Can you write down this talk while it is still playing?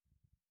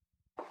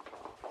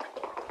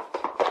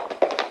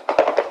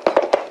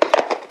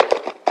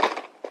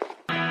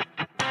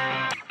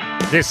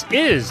This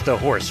is the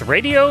Horse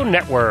Radio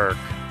Network.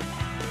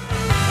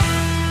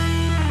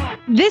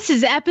 This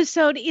is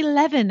episode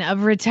 11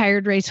 of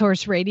Retired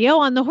Racehorse Radio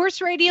on the Horse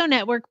Radio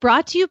Network,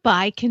 brought to you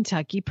by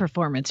Kentucky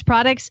Performance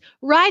Products,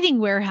 Riding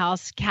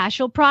Warehouse,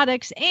 Casual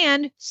Products,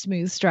 and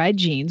Smooth Stride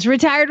Jeans.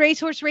 Retired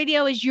Racehorse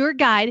Radio is your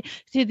guide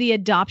to the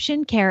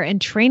adoption, care,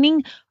 and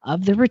training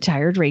of the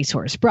retired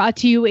racehorse, brought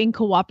to you in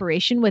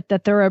cooperation with the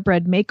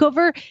Thoroughbred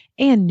Makeover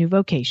and New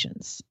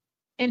Vocations.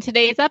 In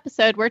today's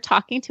episode, we're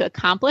talking to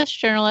accomplished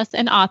journalist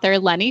and author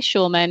Lenny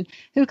Schulman,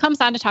 who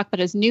comes on to talk about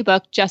his new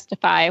book,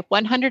 Justify,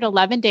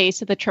 111 Days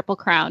to the Triple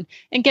Crown,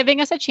 and giving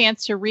us a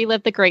chance to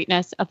relive the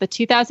greatness of the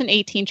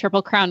 2018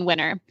 Triple Crown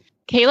winner.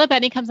 Kayla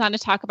Benny comes on to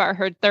talk about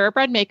her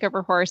Thoroughbred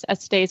Makeover horse as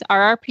today's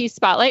RRP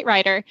Spotlight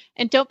Rider.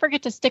 And don't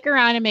forget to stick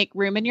around and make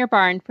room in your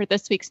barn for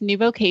this week's New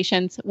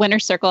Vocations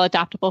Winner's Circle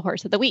Adoptable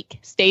Horse of the Week.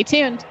 Stay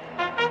tuned.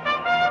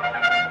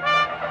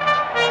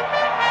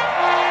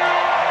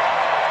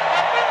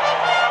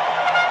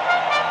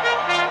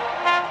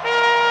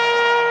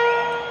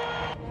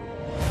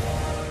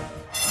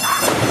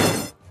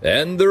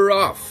 And they're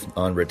off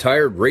on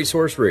Retired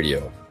Racehorse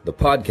Radio, the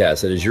podcast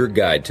that is your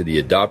guide to the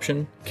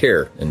adoption,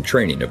 care, and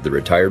training of the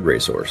retired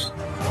racehorse.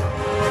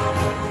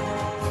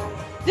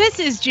 This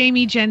is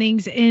Jamie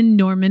Jennings in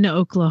Norman,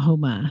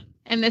 Oklahoma.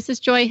 And this is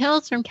Joy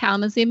Hills from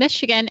Kalamazoo,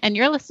 Michigan, and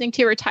you're listening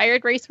to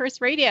Retired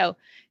Racehorse Radio.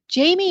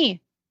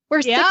 Jamie,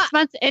 we're 6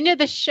 months into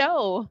the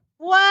show.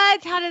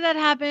 What? How did that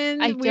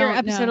happen? We're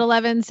episode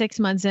 11, 6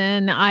 months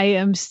in. I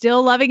am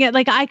still loving it.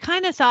 Like, I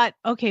kind of thought,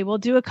 okay, we'll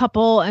do a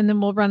couple and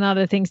then we'll run out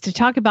of things to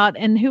talk about.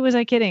 And who was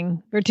I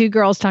kidding? We're two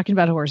girls talking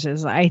about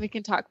horses. We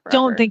can talk forever.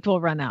 Don't think we'll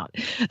run out.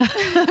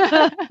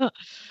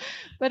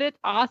 But it's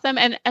awesome.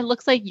 And it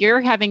looks like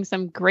you're having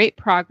some great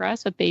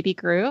progress with Baby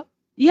Groot.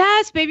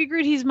 Yes, Baby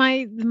Groot. He's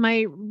my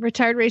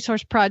retired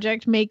racehorse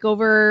project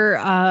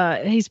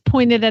makeover. He's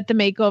pointed at the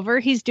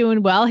makeover. He's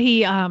doing well.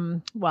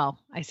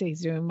 I say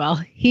he's doing well.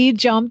 He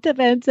jumped the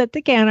fence at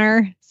the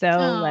canter. So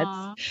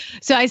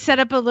I set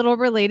up a little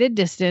related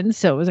distance.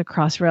 So it was a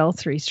cross rail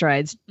 3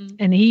 strides,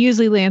 and he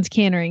usually lands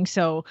cantering.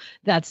 So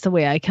that's the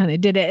way I kind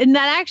of did it. And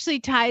that actually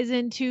ties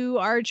into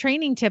our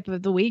training tip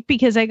of the week,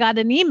 because I got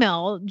an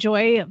email,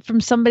 Joy, from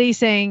somebody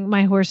saying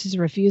my horse is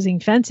refusing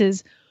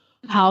fences.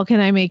 How can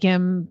I make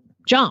him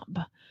jump?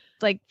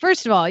 Like,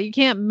 first of all, you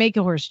can't make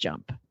a horse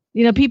jump.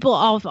 You know, people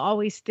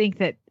always think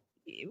that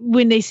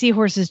when they see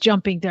horses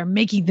jumping, they're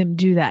making them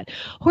do that.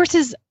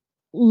 Horses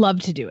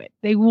love to do it.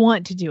 They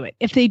want to do it.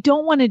 If they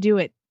don't want to do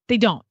it, they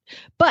don't.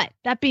 But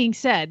that being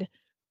said,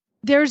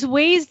 there's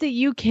ways that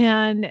you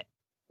can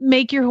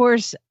make your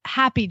horse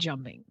happy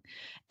jumping.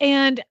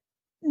 And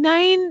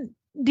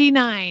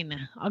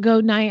 99, I'll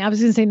go 9. I was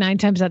going to say 9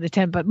 times out of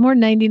 10, but more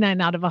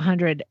 99 out of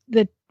 100,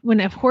 that when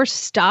a horse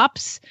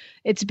stops,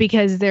 it's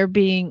because they're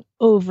being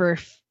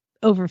overfaced.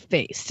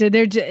 So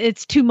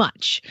it's too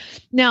much.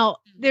 Now,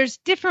 there's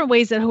different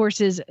ways that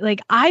horses,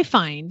 like, I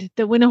find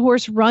that when a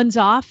horse runs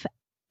off,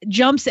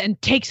 jumps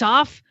and takes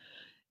off,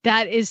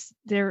 that is,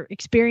 they're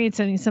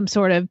experiencing some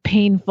sort of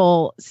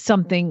painful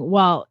something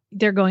while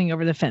they're going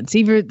over the fence.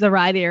 Either the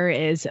rider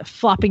is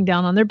flopping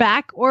down on their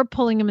back or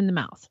pulling them in the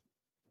mouth.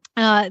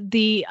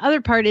 The other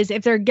part is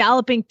if they're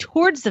galloping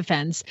towards the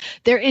fence,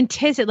 they're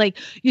like,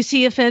 you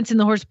see a fence and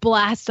the horse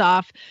blasts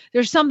off.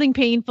 There's something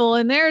painful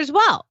in there as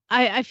well.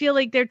 I feel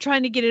like they're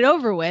trying to get it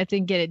over with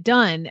and get it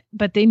done,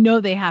 but they know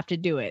they have to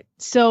do it.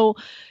 So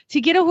to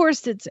get a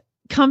horse that's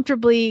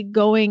comfortably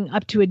going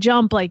up to a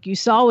jump like you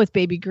saw with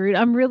Baby Groot,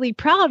 I'm really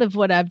proud of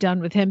what I've done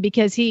with him,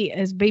 because he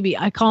is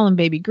I call him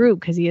Baby Groot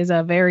because he is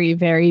a very,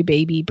 very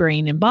baby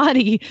brain and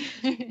body.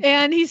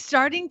 And he's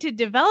starting to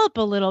develop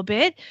a little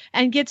bit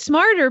and get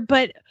smarter.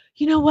 But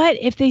you know what?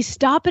 If they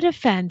stop at a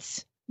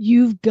fence,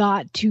 you've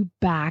got to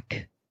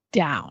back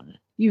down.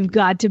 You've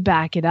got to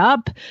back it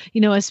up,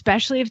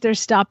 especially if they're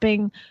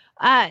stopping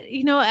at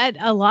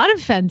a lot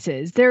of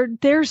fences.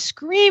 They're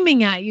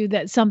screaming at you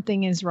that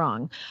something is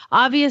wrong.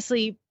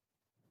 Obviously,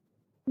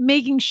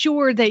 making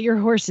sure that your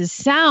horse's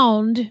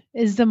sound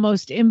is the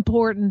most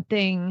important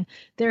thing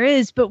there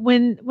is. But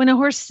when a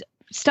horse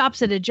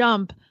stops at a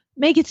jump,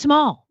 make it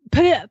small.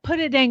 Put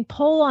a dang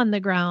pole on the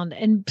ground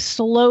and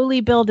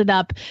slowly build it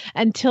up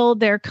until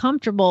they're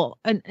comfortable,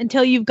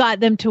 until you've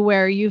got them to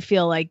where you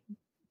feel like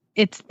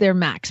it's their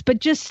max. But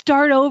just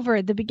start over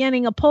at the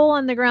beginning, a pole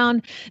on the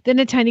ground, then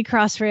a tiny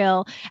cross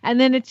rail,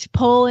 and then it's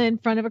pole in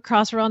front of a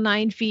cross rail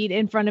 9 feet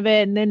in front of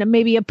it, and then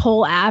maybe a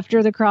pole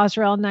after the cross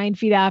rail 9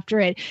 feet after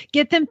it.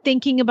 Get them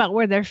thinking about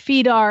where their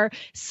feet are,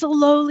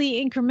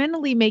 slowly,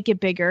 incrementally make it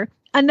bigger.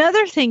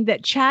 Another thing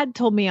that Chad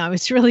told me I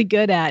was really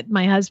good at,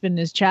 my husband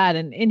is Chad,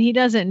 and he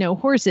doesn't know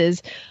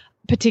horses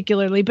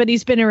particularly, but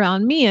he's been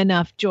around me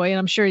enough, Joy, and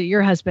I'm sure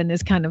your husband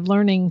is kind of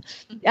learning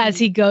as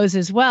he goes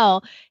as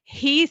well.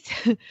 He's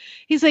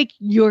like,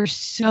 you're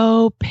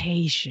so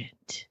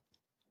patient.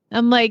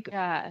 I'm like,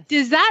 yes.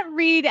 Does that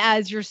read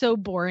as you're so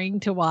boring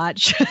to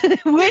watch?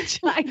 Which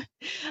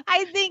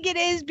I think it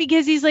is,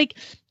 because he's like,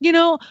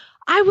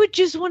 I would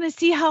just want to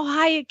see how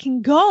high it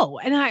can go.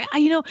 And I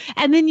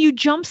and then you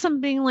jump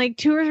something like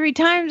 2 or 3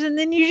 times and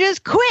then you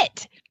just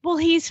quit. Well,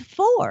 he's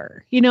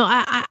 4.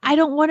 I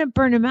don't want to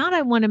burn him out.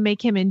 I want to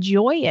make him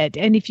enjoy it.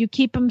 And if you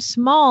keep him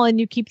small and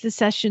you keep the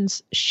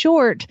sessions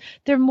short,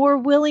 they're more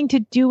willing to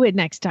do it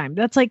next time.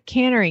 That's like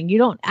cantering. You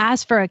don't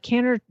ask for a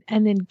canter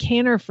and then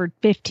canter for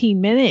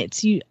 15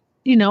 minutes.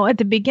 At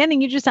the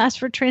beginning, you just ask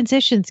for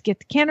transitions, get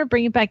the canter,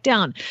 bring it back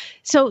down.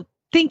 So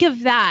think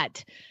of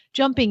that.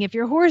 Jumping, if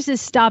your horse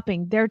is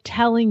stopping, they're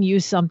telling you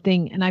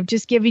something, and I've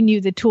just given you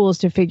the tools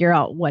to figure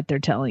out what they're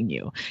telling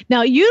you.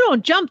 Now, you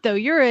don't jump, though.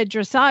 You're a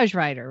dressage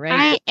rider,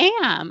 right? I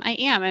am.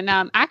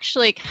 And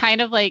actually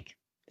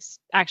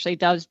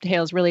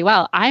dovetails really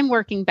well. I'm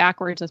working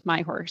backwards with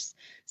my horse.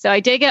 So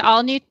I did get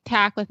all new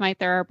tack with my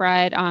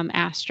thoroughbred,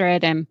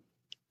 Astrid, and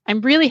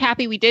I'm really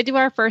happy. We did do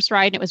our first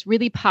ride, and it was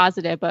really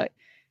positive, but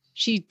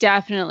she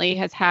definitely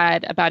has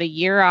had about a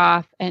year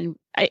off, and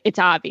it's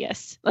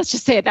obvious. Let's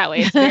just say it that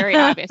way. It's very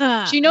obvious.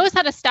 She knows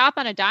how to stop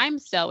on a dime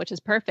still, which is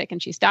perfect.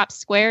 And she stops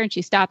square and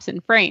she stops in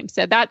frame.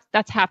 So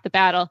that's half the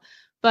battle.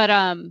 But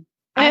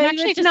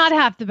it's not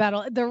half the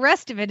battle. The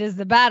rest of it is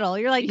the battle.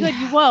 You're like, good,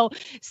 whoa,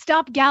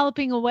 stop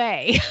galloping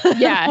away.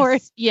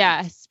 Yes,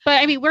 yes. But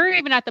I mean, we're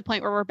even at the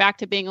point where we're back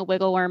to being a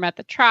wiggle worm at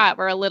the trot.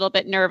 We're a little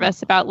bit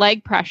nervous about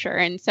leg pressure.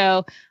 And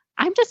so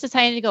I'm just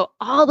deciding to go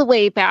all the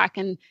way back.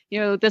 And,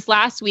 this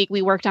last week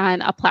we worked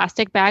on a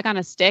plastic bag on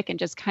a stick and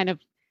just kind of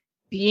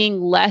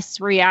being less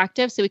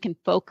reactive so we can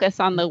focus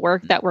on the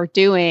work that we're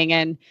doing.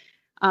 And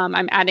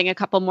I'm adding a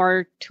couple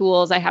more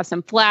tools. I have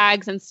some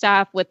flags and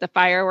stuff with the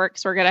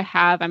fireworks we're going to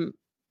have. I'm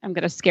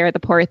going to scare the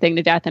poor thing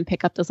to death and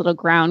pick up those little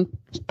ground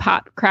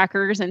pot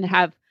crackers and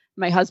have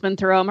my husband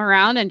throw them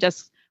around. And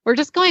we're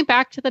just going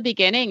back to the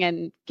beginning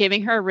and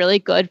giving her a really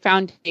good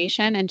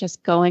foundation and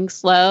just going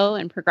slow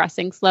and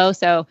progressing slow.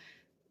 So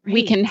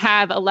we can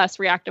have a less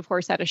reactive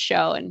horse at a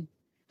show. And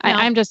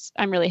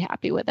I'm really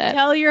happy with it.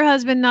 Tell your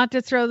husband not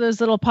to throw those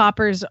little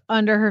poppers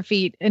under her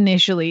feet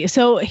initially.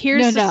 So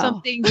here's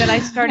something that I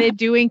started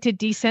doing to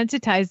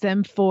desensitize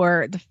them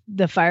for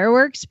the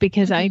fireworks,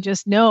 because I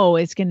just know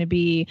it's going to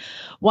be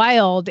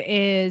wild,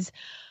 is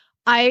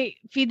I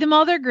feed them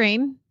all their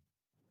grain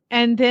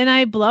and then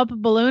I blow up a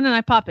balloon and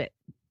I pop it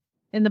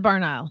in the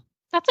barn aisle.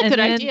 That's a good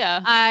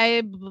idea.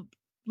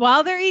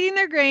 While they're eating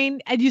their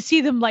grain, and you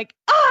see them like,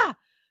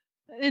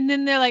 and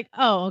then they're like,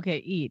 oh, okay,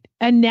 eat.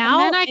 And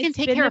then I can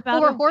take care of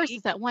 4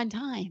 horses at one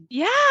time.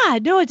 Yeah,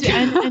 no, and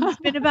it's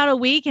been about a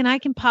week, and I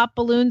can pop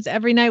balloons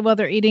every night while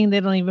they're eating. They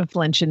don't even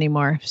flinch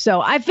anymore.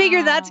 So I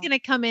figure that's going to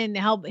come in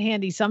help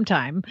handy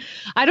sometime.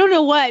 I don't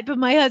know what, but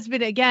my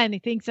husband, again, he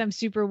thinks I'm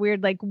super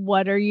weird. Like,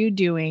 what are you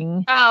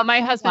doing? Oh, my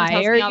husband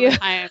tells me all the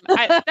time.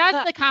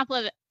 That's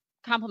the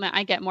compliment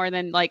I get more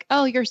than like,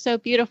 oh, you're so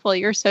beautiful.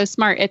 You're so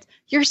smart. It's,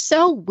 you're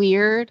so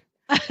weird.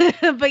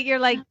 But you're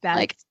like, that's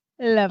like,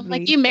 lovely.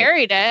 Like, you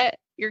married it.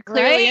 You're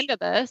clearly into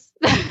this.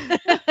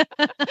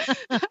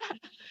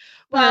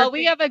 Well,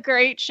 we have a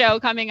great show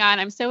coming on.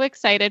 I'm so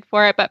excited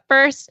for it. But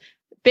first,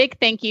 big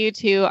thank you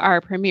to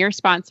our premier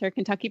sponsor,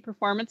 Kentucky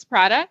Performance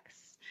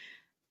Products.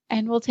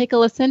 And we'll take a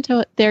listen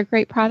to their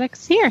great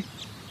products here.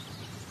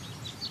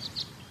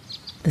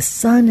 The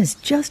sun is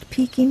just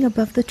peeking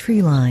above the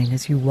tree line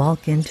as you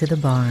walk into the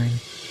barn.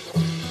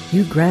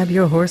 You grab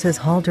your horse's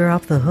halter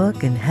off the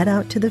hook and head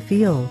out to the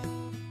field.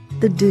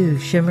 The dew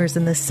shimmers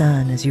in the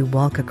sun as you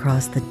walk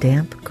across the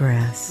damp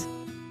grass.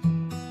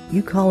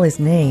 You call his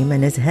name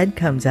and his head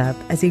comes up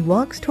as he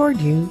walks toward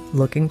you,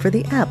 looking for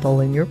the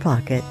apple in your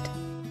pocket.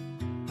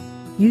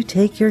 You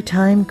take your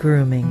time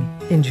grooming,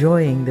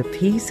 enjoying the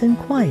peace and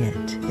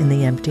quiet in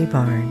the empty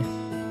barn.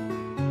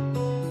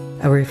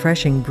 A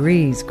refreshing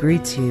breeze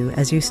greets you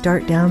as you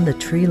start down the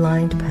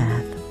tree-lined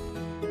path.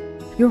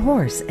 Your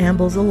horse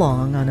ambles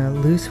along on a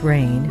loose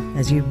rein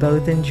as you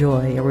both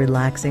enjoy a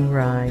relaxing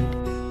ride.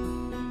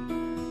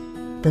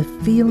 The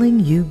feeling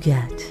you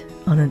get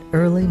on an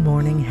early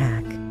morning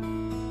hack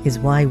is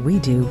why we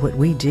do what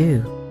we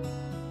do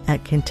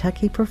at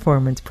Kentucky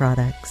Performance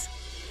Products.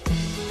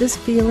 This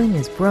feeling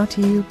is brought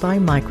to you by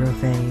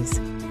Microphase.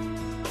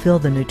 Fill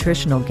the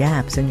nutritional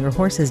gaps in your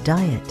horse's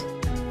diet.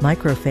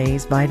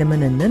 Microphase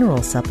Vitamin and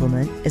Mineral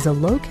Supplement is a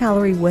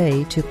low-calorie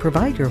way to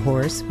provide your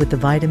horse with the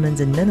vitamins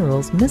and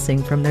minerals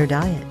missing from their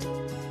diet.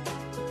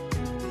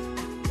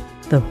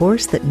 The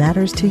horse that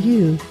matters to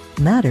you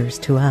matters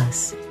to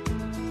us.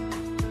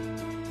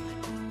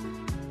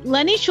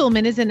 Lenny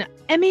Schulman is an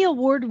Emmy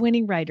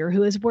Award-winning writer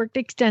who has worked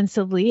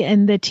extensively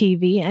in the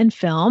TV and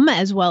film,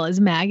 as well as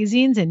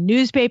magazines and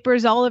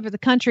newspapers all over the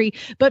country.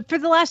 But for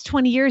the last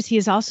 20 years, he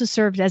has also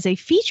served as a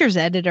features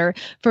editor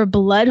for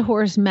Blood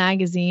Horse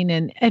magazine.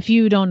 And if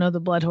you don't know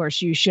the Blood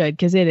Horse, you should,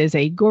 because it is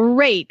a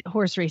great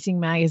horse racing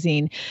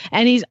magazine.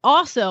 And he's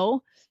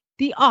also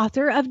the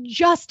author of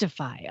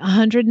Justify,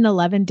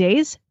 111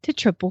 Days to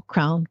Triple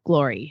Crown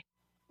Glory.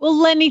 Well,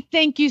 Lenny,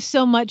 thank you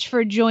so much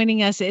for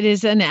joining us. It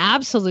is an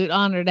absolute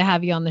honor to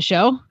have you on the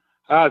show.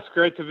 It's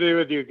great to be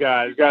with you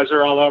guys. You guys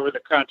are all over the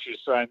country,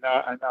 so I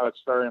know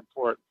it's very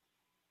important.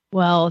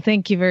 Well,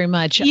 thank you very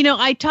much.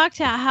 I talked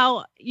to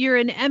how you're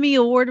an Emmy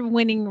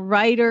Award-winning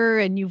writer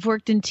and you've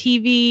worked in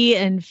TV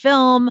and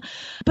film,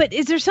 but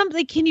is there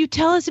something, can you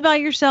tell us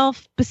about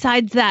yourself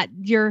besides that,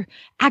 your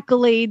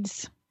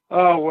accolades?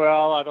 Oh,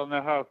 well, I don't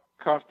know how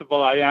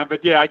comfortable I am,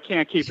 but yeah, I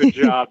can't keep a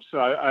job, so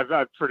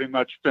I've pretty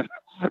much been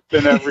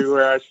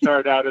everywhere. I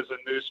started out as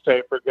a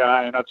newspaper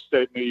guy in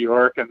upstate New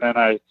York, and then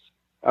I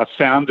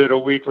founded a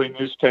weekly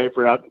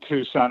newspaper out in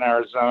Tucson,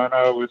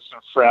 Arizona with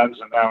some friends,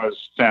 and that was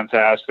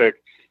fantastic.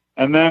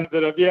 And then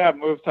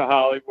moved to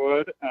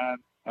Hollywood, and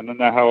I don't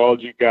know how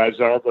old you guys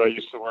are, but I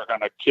used to work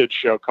on a kids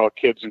show called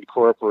Kids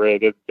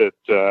Incorporated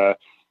that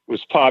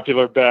was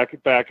popular back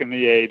in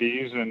the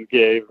 80s and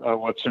gave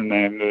what's her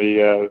name,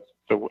 the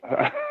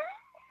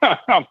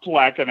I'm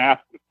blacking out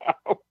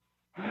now.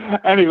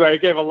 Anyway,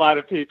 it gave a lot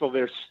of people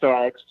their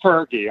starts.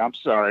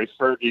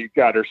 Fergie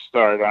got her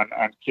start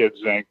on Kids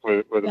Inc.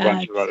 with a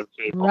bunch of other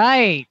people.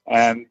 Right.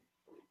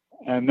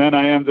 And then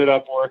I ended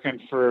up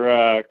working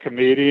for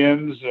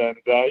comedians, and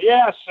so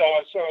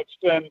it's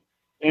been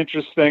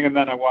interesting. And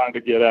then I wanted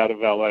to get out of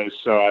LA,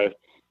 so I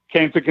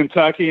came to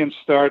Kentucky and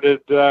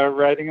started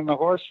writing in the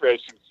horse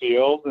racing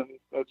field, and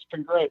it's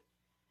been great.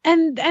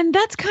 And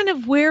that's kind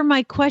of where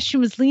my question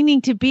was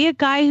leaning to. Be a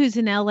guy who's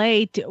in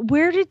LA.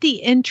 Where did the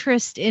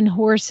interest in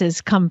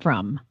horses come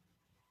from?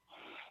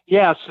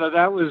 Yeah, so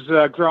that was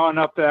growing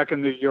up back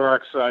in New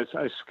York, so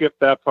I skipped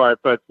that part.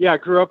 But yeah, I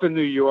grew up in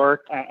New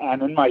York,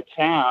 and in my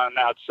town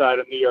outside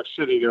of New York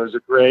City, there was a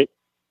great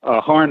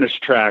harness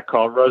track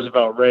called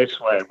Roosevelt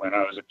Raceway when I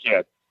was a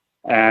kid.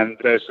 And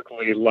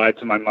basically lied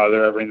to my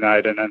mother every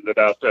night and ended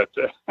up at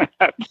the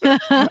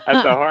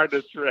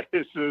harness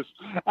races.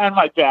 And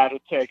my dad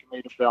had taken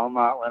me to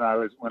Belmont when I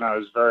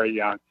was very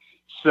young.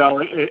 So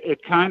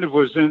it kind of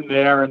was in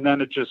there, and then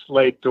it just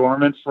lay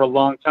dormant for a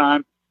long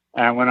time.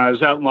 And when I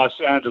was out in Los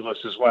Angeles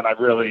is when I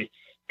really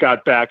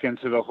got back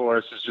into the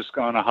horses, just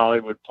going to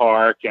Hollywood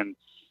Park and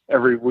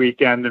every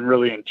weekend and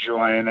really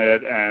enjoying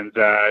it. And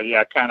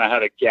I kind of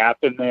had a gap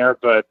in there,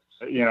 but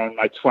in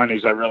my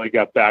 20s, I really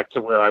got back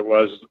to where I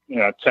was,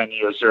 10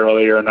 years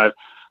earlier. And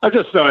I've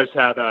just always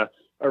had a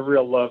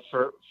real love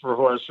for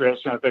horse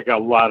racing. I think a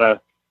lot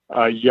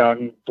of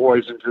young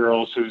boys and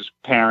girls whose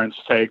parents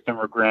take them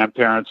or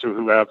grandparents or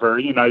whoever,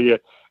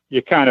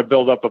 you kind of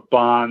build up a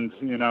bond,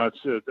 and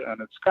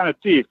it's kind of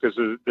deep because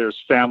there's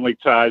family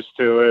ties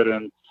to it.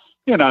 And,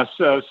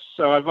 so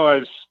I've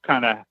always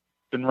kind of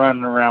been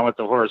running around with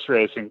the horse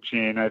racing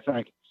gene, I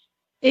think.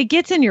 It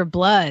gets in your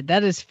blood.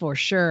 That is for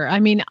sure. I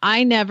mean,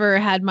 I never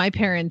had my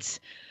parents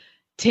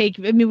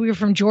we were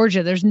from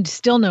Georgia. There's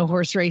still no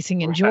horse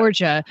racing in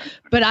Georgia,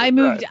 but I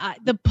moved,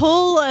 the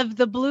pull of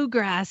the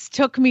bluegrass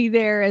took me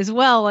there as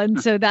well.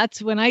 And so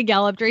that's when I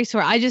galloped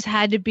racehorse. I just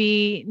had to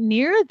be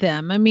near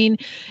them. I mean,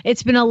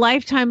 it's been a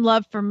lifetime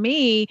love for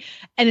me,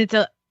 and it's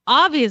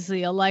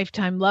obviously a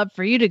lifetime love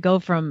for you to go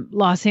from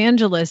Los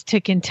Angeles to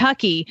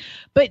Kentucky.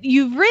 But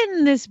you've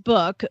written this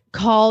book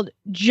called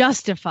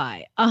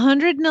Justify,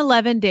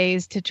 111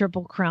 Days to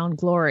Triple Crown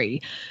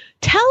Glory.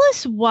 Tell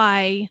us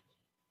why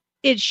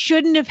it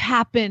shouldn't have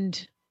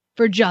happened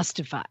for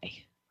Justify.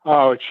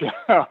 Oh,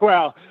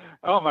 well,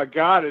 oh my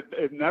God,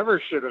 it never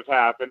should have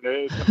happened.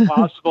 It's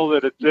impossible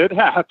that it did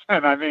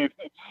happen. I mean,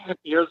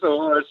 here's a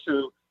horse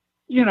who,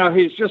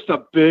 he's just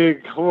a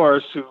big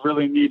horse who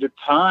really needed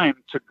time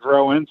to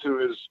grow into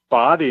his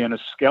body and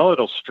his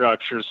skeletal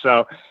structure.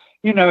 So,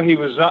 he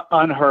was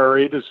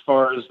unhurried as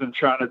far as them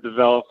trying to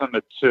develop him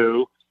at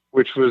 2,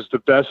 which was the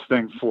best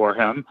thing for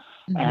him.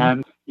 Mm-hmm.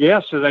 And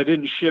so they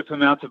didn't ship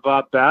him out to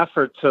Bob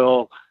Baffert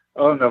till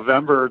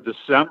November or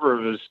December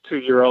of his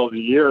 2-year-old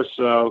year.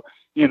 So,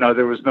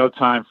 there was no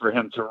time for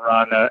him to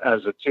run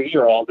as a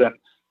 2-year-old. And,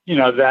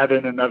 that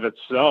in and of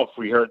itself,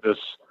 we heard this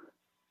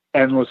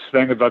endless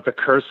thing about the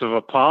curse of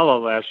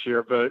Apollo last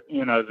year. But,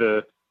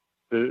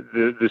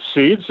 the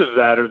seeds of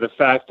that are the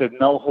fact that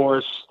no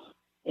horse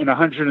in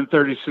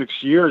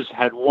 136 years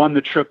had won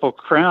the Triple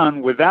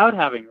Crown without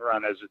having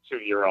run as a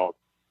 2-year-old.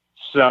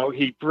 So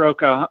he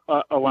broke a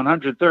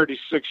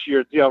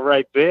 136-year deal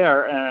right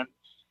there. And,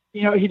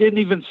 he didn't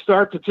even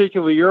start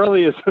particularly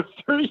early as a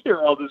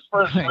 3-year-old. His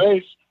first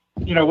race,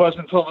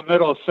 wasn't until the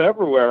middle of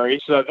February.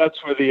 So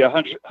that's where the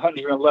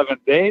 111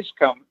 days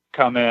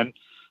come in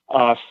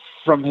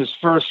from his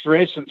first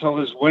race until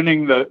his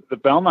winning the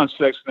Belmont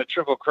Stakes and the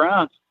Triple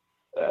Crown.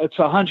 It's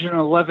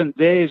 111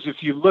 days.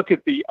 If you look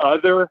at the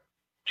other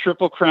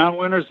Triple Crown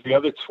winners, the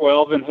other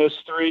 12 in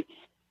history,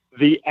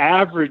 the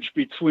average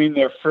between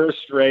their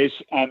first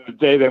race and the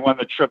day they won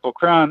the Triple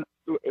Crown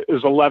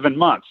is 11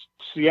 months.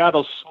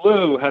 Seattle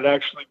Slew had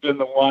actually been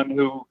the one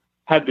who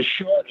had the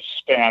shortest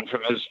span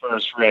from his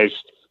first race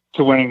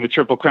to winning the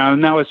Triple Crown.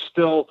 And now it's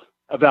still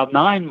about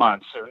 9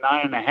 months or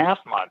 9.5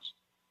 months.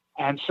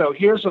 And so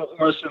here's a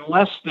horse in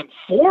less than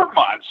 4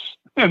 months,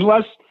 in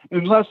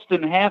less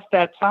than half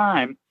that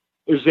time,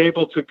 is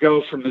able to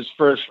go from his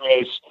first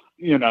race,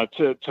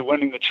 to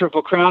winning the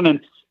Triple Crown. And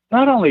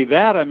not only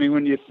that, I mean,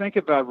 when you think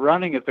about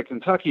running at the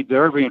Kentucky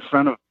Derby in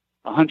front of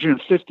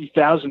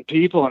 150,000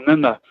 people, and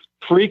then the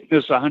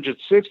Preakness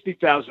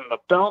 160,000, the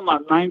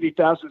Belmont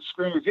 90,000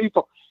 screaming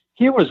people.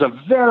 He was a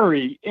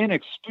very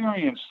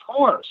inexperienced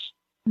horse,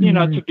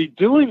 to be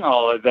doing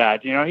all of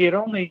that. He had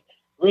only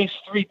raced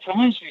 3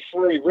 times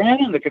before he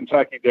ran in the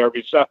Kentucky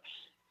Derby. So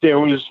there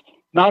was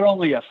not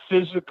only a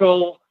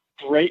physical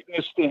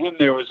greatness to him,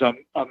 there was a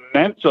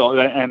mental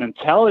and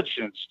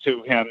intelligence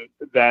to him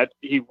that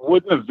he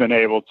wouldn't have been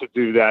able to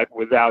do that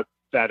without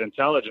that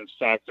intelligence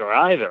factor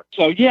either.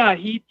 So yeah,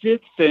 he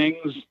did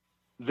things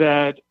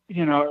that,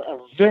 are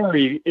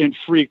very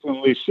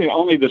infrequently seen.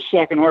 Only the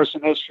second horse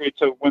in history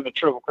to win the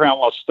Triple Crown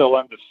while still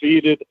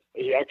undefeated.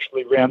 He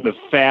actually ran the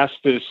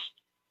fastest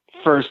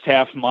first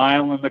half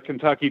mile in the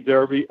Kentucky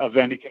Derby of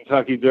any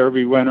Kentucky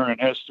Derby winner in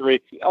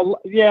history. A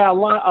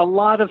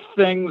lot of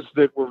things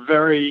that were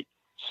very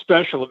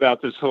special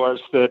about this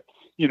horse that,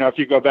 if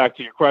you go back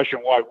to your question,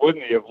 why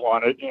wouldn't he have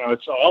won it?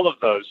 It's all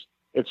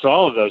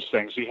of those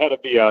things. He had to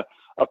be a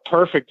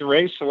perfect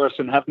racehorse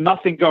and have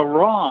nothing go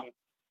wrong,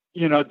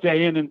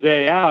 day in and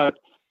day out.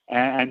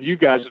 And you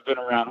guys have been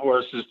around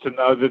horses to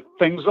know that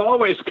things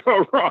always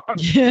go wrong with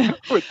these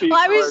horses.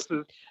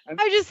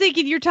 I was just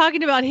thinking, you're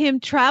talking about him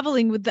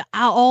traveling with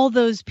all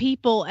those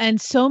people, and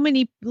so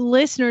many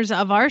listeners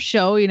of our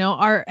show,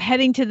 are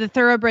heading to the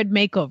Thoroughbred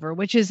Makeover,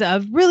 which is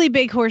a really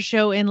big horse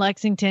show in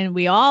Lexington.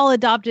 We all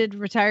adopted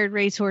retired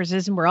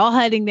racehorses, and we're all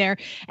heading there.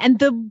 And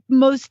the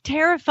most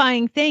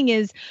terrifying thing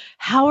is,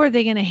 how are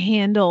they going to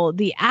handle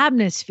the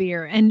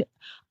atmosphere? And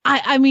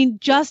I mean,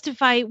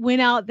 Justify went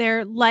out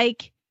there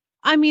like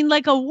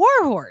a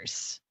war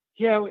horse.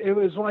 Yeah, it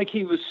was like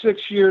he was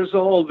 6 years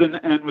old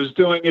and was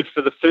doing it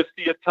for the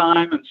 50th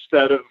time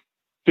instead of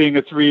being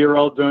a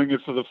 3-year-old doing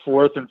it for the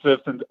 4th and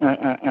 5th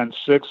and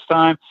 6th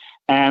time.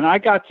 And I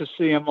got to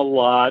see him a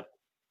lot,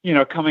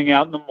 coming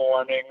out in the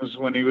mornings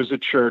when he was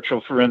at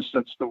Churchill, for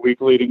instance, the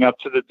week leading up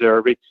to the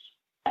Derby.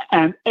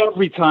 And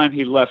every time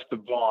he left the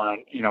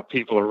barn,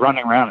 people are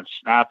running around and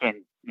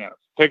snapping,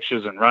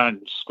 pictures and running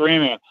and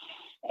screaming.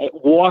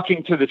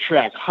 Walking to the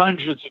track,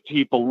 hundreds of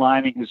people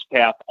lining his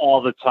path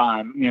all the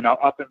time,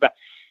 up and back.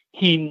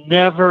 He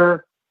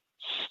never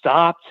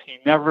stopped. He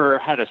never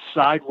had a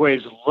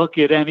sideways look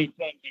at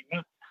anything.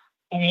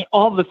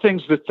 All the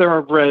things that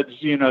thoroughbreds,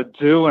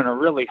 do and are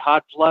really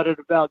hot-blooded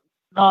about,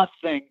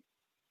 nothing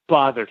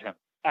bothered him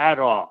at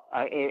all.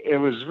 It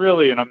was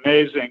really an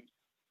amazing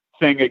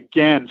thing,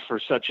 again, for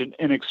such an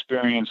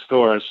inexperienced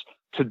horse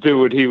to do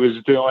what he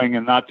was doing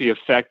and not be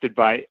affected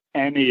by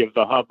any of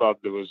the hubbub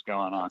that was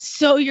going on.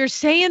 So you're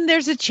saying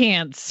there's a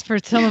chance for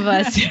some of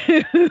us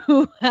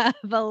who have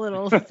a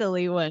little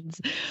silly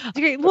ones.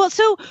 Great. Well,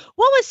 so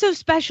what was so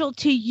special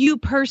to you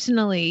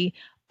personally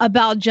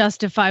about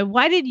Justify?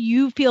 Why did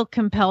you feel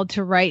compelled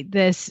to write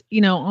this,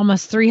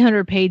 almost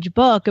 300-page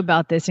book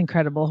about this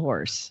incredible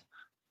horse?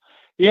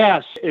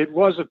 Yes, it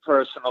was a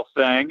personal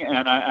thing,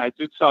 and I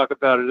do talk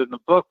about it in the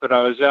book, but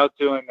I was out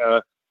doing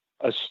a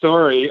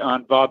story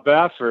on Bob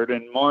Baffert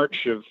in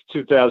March of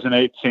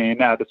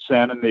 2018 out at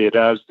Santa Anita.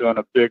 I was doing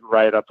a big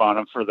write-up on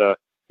him for the,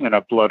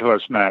 Blood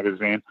Horse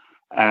magazine.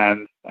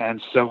 And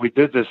so we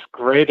did this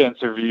great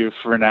interview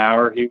for an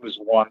hour. He was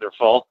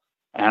wonderful.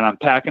 And I'm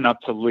packing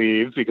up to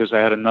leave because I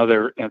had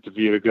another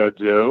interview to go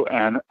do.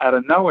 And out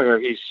of nowhere,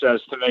 he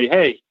says to me,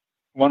 "Hey,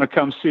 want to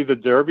come see the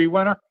Derby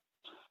winner?"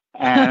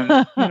 And,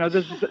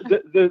 this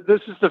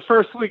is the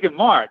first week in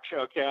March,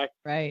 okay?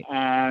 Right.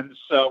 And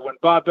so when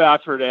Bob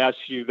Baffert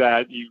asks you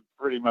that, you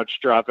pretty much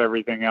drop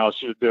everything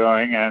else you're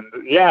doing. And,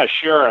 yeah,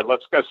 sure,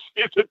 let's go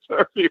see the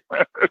Derby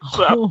winner.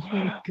 So, oh,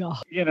 my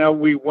God.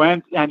 We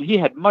went, and he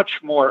had much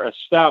more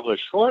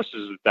established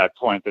horses at that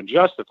point than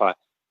Justify.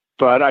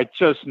 But I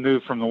just knew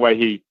from the way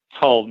he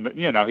told me,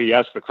 he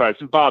asked the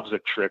question. Bob's a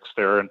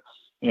trickster, and,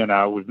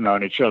 we've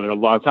known each other a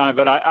long time.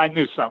 But I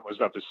knew something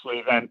was up his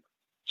sleeve. And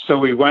so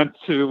we went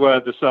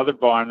to this other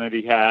barn that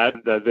he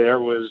had. There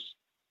was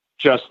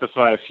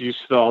Justify a few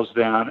stalls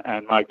down,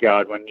 and my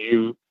God, when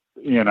it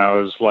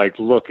was like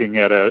looking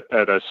at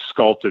a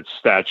sculpted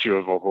statue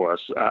of a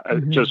horse,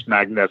 just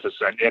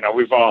magnificent.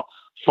 We've all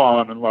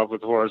fallen in love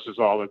with horses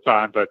all the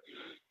time, but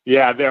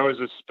yeah, there was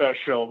a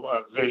special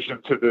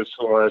vision to this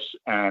horse,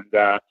 and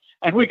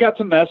we got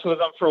to mess with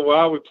him for a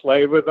while. We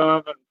played with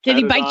him, and did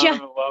he bite you?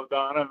 And loved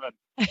on him,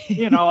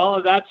 and all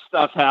of that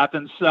stuff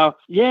happened. So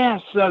yeah,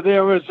 so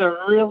there was a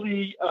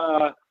really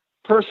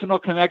personal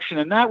connection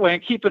in that way.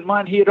 And keep in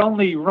mind, he had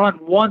only run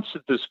once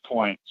at this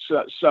point.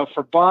 So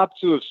for Bob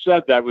to have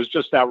said that was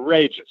just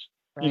outrageous.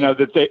 Right.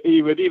 That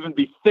he would even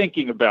be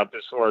thinking about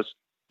this horse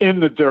in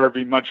the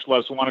Derby, much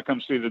less want to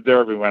come see the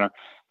Derby winner.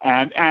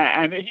 And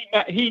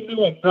he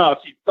knew enough.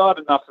 He thought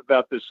enough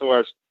about this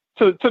horse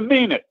to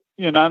mean it.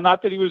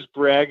 Not that he was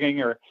bragging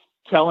or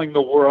telling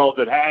the world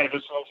that, hey,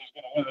 this horse is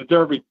going to win the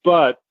Derby,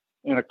 but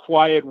in a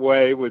quiet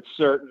way with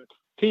certain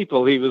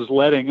people, he was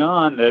letting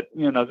on that,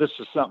 this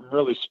is something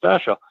really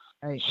special.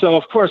 Right. So,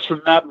 of course,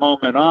 from that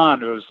moment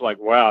on, it was like,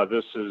 wow,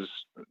 this is,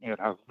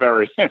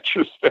 very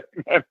interesting.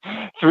 And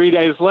 3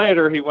 days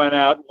later, he went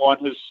out and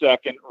won his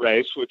second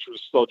race, which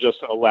was still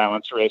just an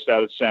allowance race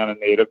out at Santa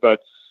Anita.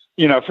 But,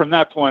 from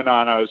that point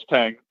on, I was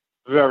paying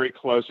very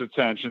close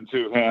attention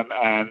to him,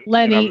 and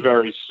Lenny,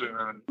 very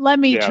soon. Let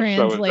me So is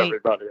translate.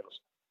 everybody else.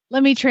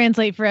 Let me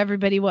translate for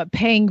everybody what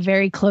paying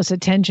very close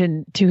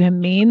attention to him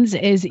means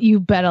is you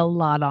bet a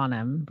lot on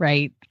him,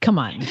 right? Come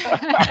on.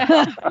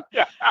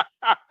 Yeah,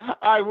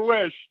 I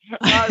wish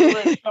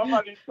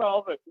somebody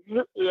told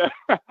me. Yeah.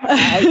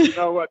 You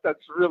know what? That's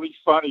really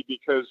funny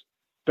because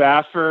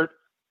Baffert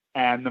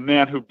and the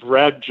man who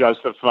bred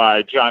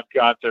Justify, John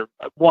Gunther,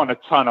 won a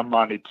ton of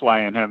money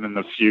playing him in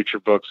the future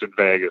books in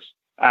Vegas.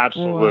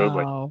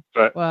 Absolutely. Wow.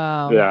 But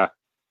wow. yeah.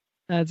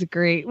 That's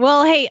great.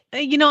 Well, hey,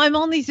 I'm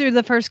only through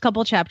the first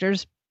couple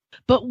chapters,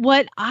 but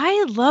what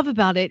I love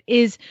about it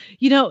is,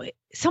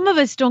 some of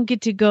us don't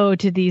get to go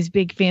to these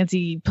big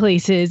fancy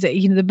places.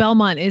 The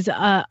Belmont is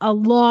a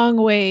long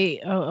way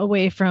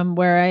away from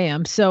where I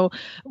am. So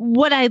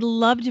what I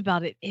loved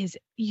about it is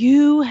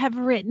you have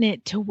written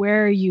it to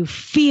where you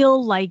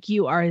feel like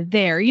you are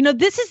there.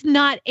 This is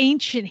not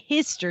ancient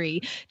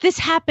history. This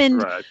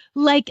happened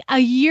like a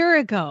year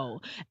ago.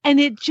 And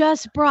it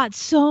just brought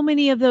so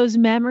many of those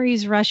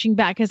memories rushing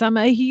back because I'm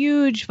a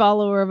huge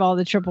follower of all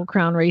the Triple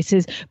Crown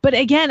races. But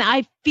again,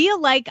 I feel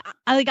like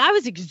I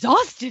was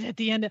exhausted at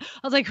the end.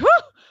 I was like, whew,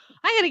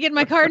 I got to get in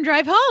my car and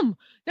drive home.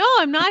 No,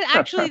 I'm not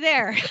actually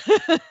there.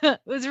 It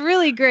was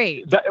really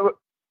great.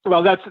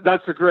 Well,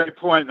 that's a great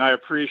point, and I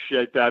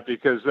appreciate that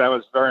because that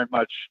was very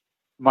much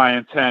my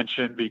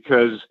intention.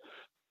 Because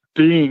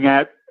being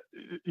at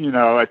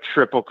a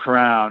Triple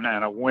Crown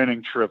and a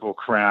winning Triple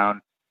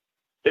Crown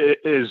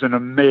is an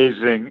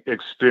amazing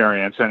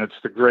experience, and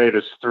it's the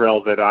greatest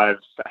thrill that I've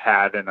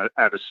had at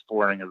a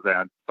sporting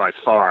event by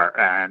far.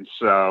 And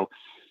so,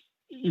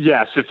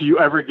 yes, if you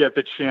ever get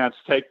the chance,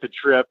 take the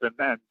trip and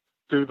then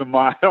do the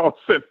miles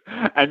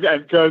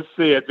and go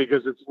see it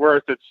because it's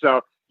worth it.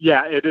 So.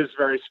 Yeah, it is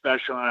very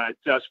special, and I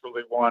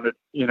desperately wanted,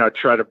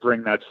 try to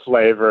bring that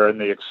flavor and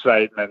the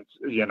excitement,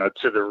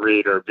 to the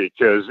reader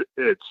because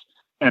it's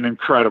an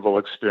incredible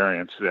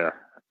experience there.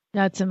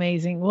 That's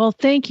amazing. Well,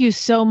 thank you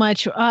so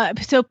much.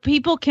 So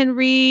people can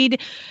read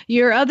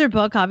your other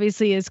book,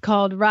 obviously, is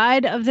called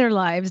Ride of Their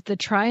Lives, The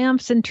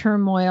Triumphs and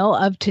Turmoil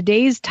of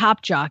Today's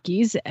Top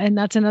Jockeys. And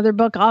that's another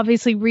book,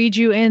 obviously, read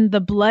you in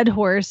The Blood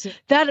Horse.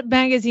 That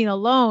magazine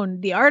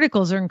alone, the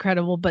articles are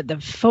incredible, but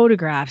the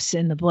photographs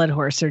in The Blood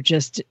Horse are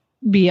just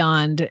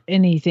beyond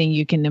anything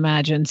you can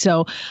imagine.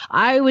 So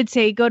I would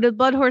say go to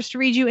Blood Horse to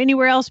read you.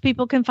 Anywhere else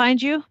people can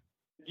find you?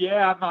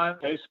 Yeah, I'm on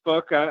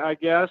Facebook, I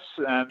guess.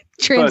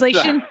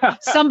 Translation: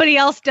 somebody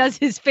else does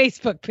his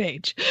Facebook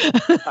page.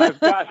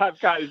 I've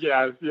got,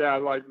 yeah,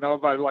 like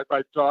nobody, like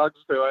my dogs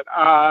do it.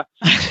 I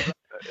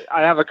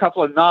have a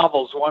couple of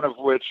novels, one of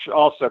which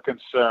also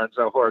concerns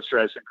horse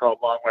racing, called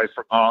Long Way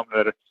From Home,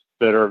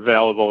 that are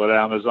available at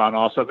Amazon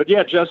also. But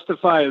yeah,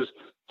 Justify is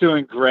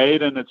doing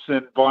great, and it's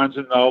in Barnes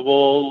and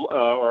Noble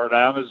or at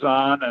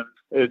Amazon, and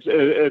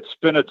it's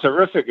been a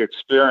terrific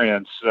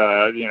experience.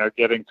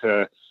 Getting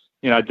to.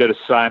 I did a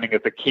signing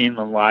at the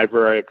Keeneland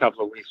Library a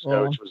couple of weeks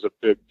ago, which was a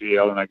big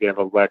deal, and I gave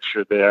a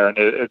lecture there. And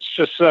it's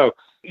just so,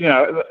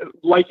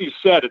 like you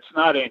said, it's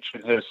not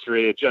ancient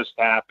history. It just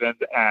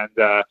happened, and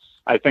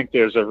I think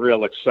there's a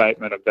real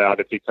excitement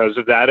about it because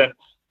of that. And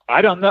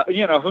I don't know,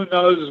 who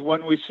knows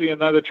when we see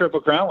another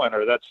Triple Crown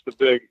winner? That's the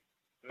big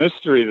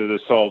mystery to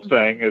this whole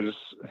thing is,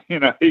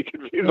 he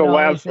could be the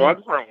last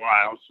one for a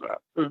while. So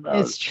who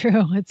knows?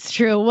 It's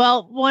true.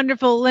 Well,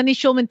 wonderful. Lenny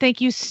Shulman,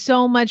 thank you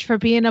so much for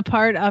being a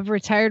part of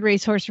Retired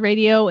Racehorse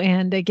Radio.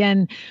 And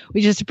again,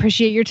 we just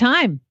appreciate your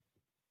time.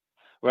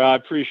 Well, I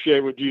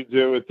appreciate what you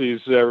do with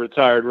these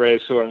retired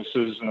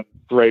racehorses and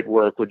great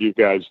work what you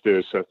guys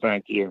do. So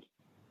thank you.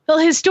 Well,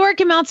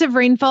 historic amounts of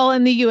rainfall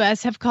in the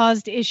U.S. have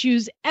caused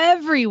issues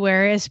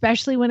everywhere,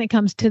 especially when it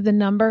comes to the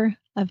number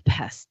of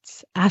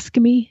pests. Ask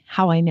me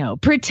how I know.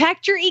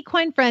 Protect your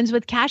equine friends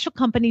with Cashel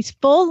Company's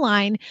full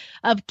line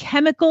of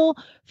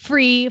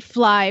chemical-free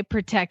fly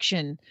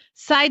protection.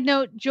 Side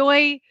note,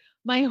 Joy,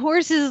 my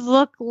horses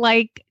look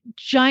like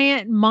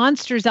giant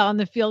monsters out in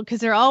the field because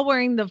they're all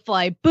wearing the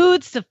fly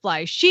boots, the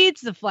fly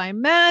sheets, the fly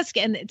mask,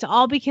 and it's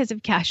all because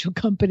of Cashel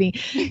Company.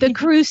 The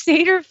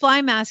Crusader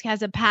fly mask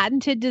has a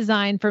patented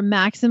design for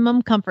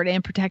maximum comfort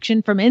and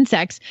protection from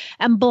insects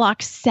and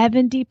blocks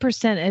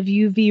 70% of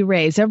UV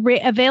rays.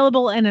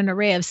 Available in an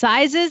array of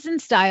sizes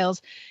and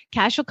styles,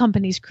 Cashel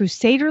Company's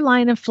Crusader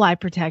line of fly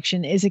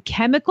protection is a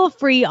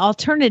chemical-free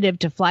alternative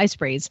to fly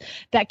sprays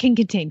that can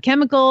contain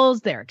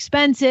chemicals, they're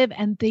expensive,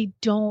 and they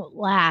don't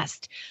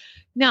last.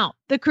 Now,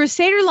 the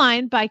Crusader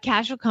line by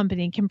Cashel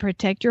Company can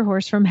protect your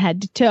horse from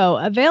head to toe.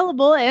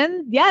 Available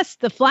in, yes,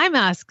 the fly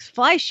masks,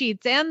 fly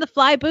sheets, and the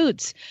fly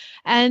boots.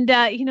 And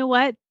you know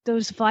what?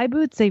 Those fly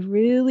boots, they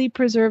really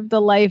preserve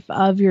the life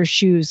of your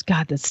shoes.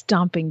 God, the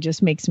stomping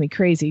just makes me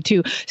crazy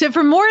too. So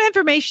for more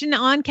information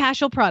on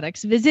Cashel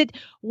products, visit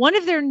one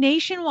of their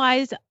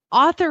nationwide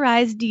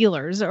authorized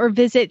dealers or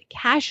visit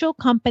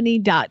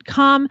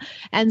cashelcompany.com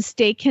and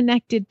stay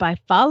connected by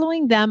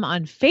following them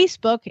on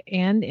Facebook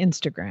and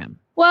Instagram.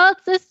 Well,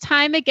 it's this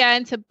time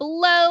again to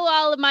blow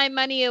all of my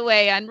money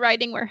away on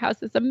Riding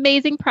Warehouse's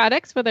amazing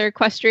products for their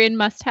equestrian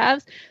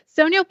must-haves.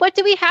 Sonia, what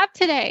do we have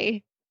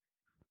today?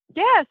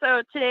 Yeah,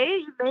 so today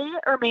you may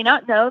or may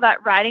not know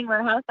that Riding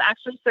Warehouse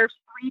actually serves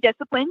 3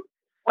 disciplines: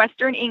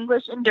 Western,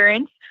 English,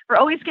 endurance. We're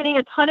always getting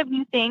a ton of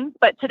new things,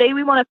 but today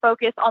we want to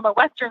focus on the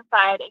Western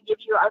side and give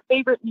you our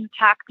favorite new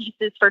tack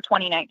pieces for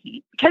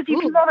 2019, because you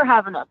can never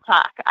have enough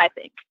tack, I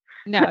think.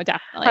 No,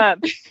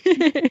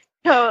 definitely.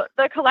 So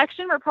the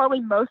collection we're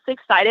probably most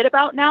excited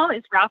about now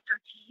is Rafter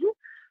T.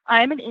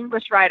 I'm an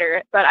English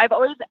rider, but I've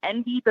always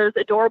envied those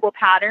adorable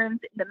patterns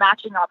and the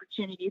matching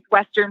opportunities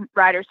Western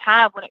riders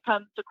have when it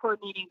comes to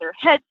coordinating their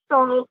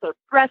headstones, their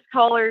breast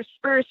collars,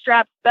 spur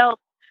straps,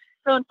 belts.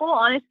 So in full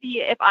honesty,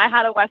 if I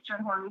had a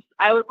Western horse,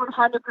 I would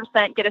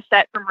 100% get a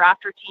set from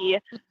Rafter T.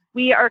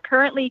 We are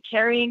currently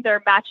carrying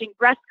their matching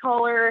breast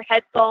collar,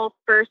 headstall,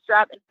 spur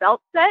strap, and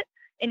belt set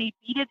in a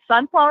beaded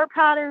sunflower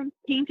pattern,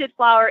 painted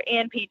flower,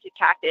 and painted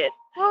cactus.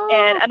 Oh.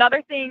 And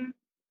another thing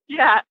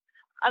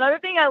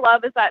I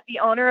love is that the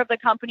owner of the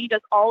company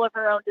does all of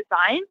her own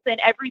designs, and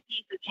every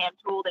piece is hand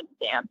tooled and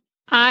stamped.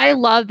 I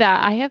love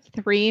that. I have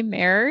 3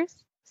 mares.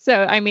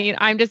 So, I mean,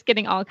 I'm just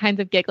getting all kinds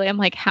of giggly. I'm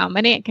like, how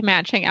many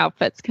matching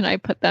outfits can I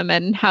put them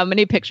in? How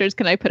many pictures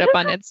can I put up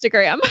on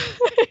Instagram?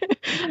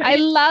 I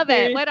love it.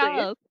 Seriously. What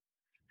else?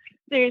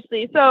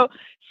 Seriously. So,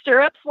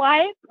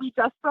 stirrups-wise, we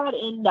just brought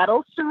in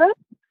nettle stirrups,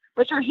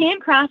 which are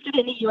handcrafted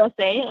in the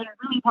USA and are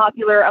really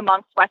popular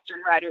amongst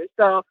Western riders.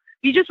 So,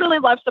 we just really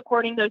love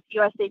supporting those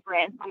USA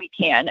brands when we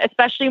can,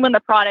 especially when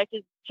the product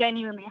is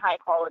genuinely high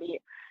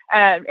quality.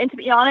 And to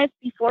be honest,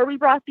 before we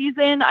brought these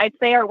in, I'd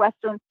say our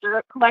Western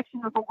stirrup collection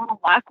was a little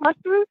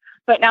lackluster,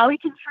 but now we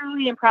can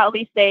truly and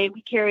proudly say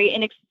we carry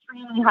an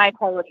extremely high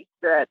quality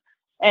stirrup.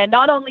 And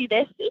not only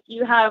this, if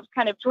you have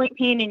kind of joint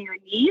pain in your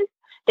knees,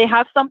 they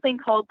have something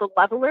called the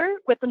leveler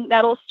with the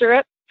nettle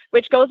stirrup,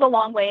 which goes a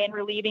long way in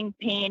relieving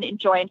pain in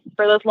joints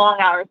for those long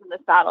hours in the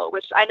saddle,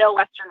 which I know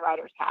Western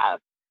riders have.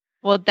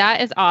 Well,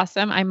 that is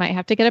awesome. I might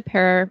have to get a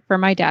pair for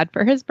my dad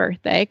for his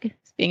birthday. He's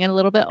being a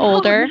little bit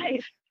older,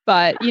 nice.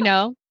 But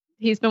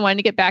he's been wanting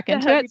to get back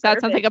into it. So that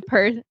sounds like a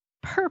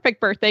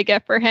perfect birthday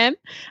gift for him.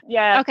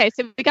 Yeah. Okay.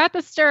 So we got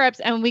the stirrups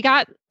and we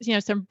got,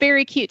 some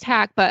very cute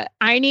tack, but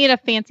I need a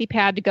fancy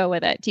pad to go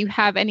with it. Do you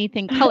have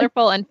anything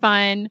colorful and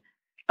fun?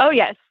 Oh,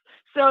 yes.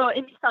 So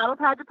in the saddle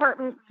pad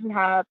department, we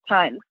have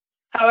tons.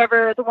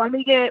 However, the one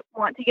we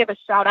want to give a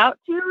shout out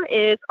to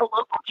is a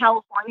local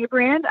California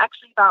brand,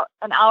 actually about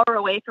an hour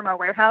away from our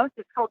warehouse.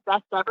 It's called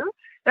Best Ever.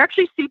 They're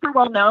actually super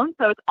well known,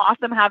 so it's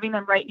awesome having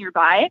them right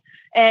nearby.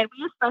 And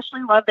we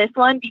especially love this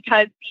one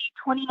because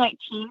the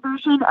 2019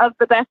 version of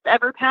the Best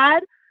Ever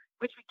pad,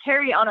 which we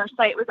carry on our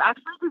site, was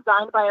actually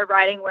designed by a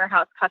Riding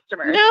Warehouse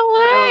customer. No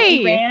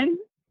way!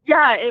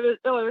 It was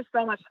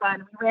so much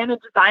fun. We ran a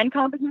design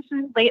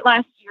competition late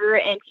last year,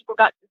 and people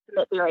got to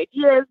submit their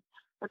ideas.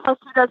 The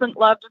customer doesn't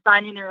love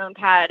designing their own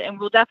pad, and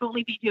we'll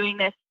definitely be doing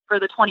this for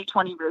the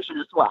 2020 version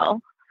as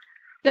well.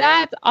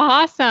 That's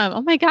awesome.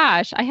 Oh my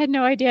gosh. I had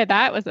no idea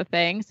that was a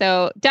thing.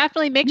 So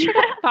definitely make sure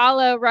to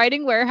follow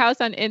Riding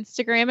Warehouse on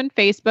Instagram and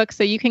Facebook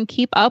so you can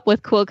keep up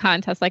with cool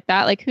contests like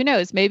that. Like, who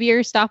knows, maybe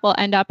your stuff will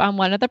end up on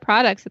one of the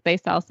products that they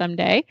sell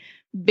someday.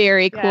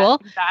 Very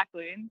cool.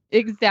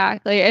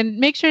 Exactly. And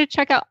make sure to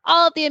check out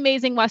all of the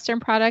amazing Western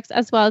products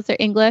as well as their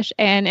English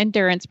and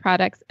endurance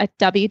products at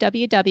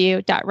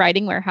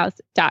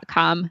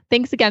www.ridingwarehouse.com.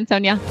 Thanks again,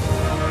 Sonia.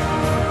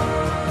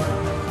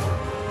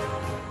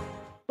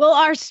 Well,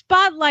 our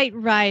spotlight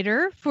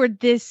rider for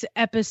this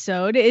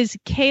episode is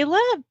Kayla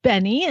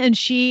Benny, and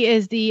she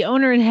is the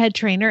owner and head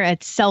trainer at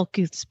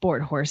Selke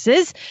Sport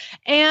Horses.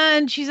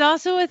 And she's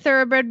also a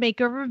thoroughbred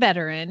makeover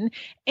veteran.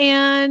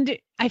 And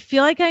I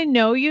feel like I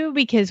know you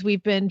because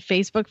we've been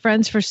Facebook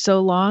friends for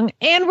so long.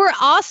 And we're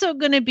also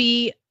going to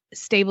be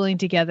stabling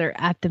together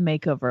at the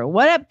makeover.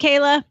 What up,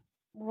 Kayla?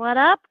 What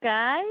up,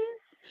 guys?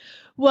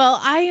 Well,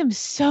 I am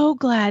so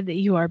glad that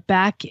you are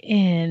back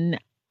in.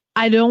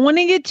 I don't want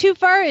to get too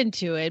far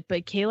into it,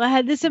 but Kayla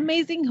had this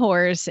amazing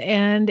horse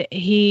and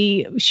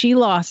she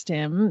lost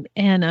him.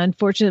 And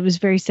unfortunately, it was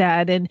very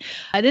sad. And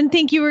I didn't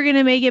think you were going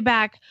to make it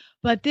back.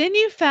 But then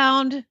you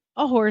found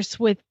a horse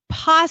with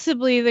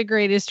possibly the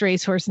greatest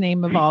racehorse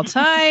name of all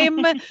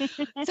time,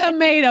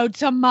 Tomato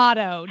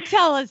Tomato.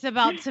 Tell us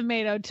about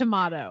Tomato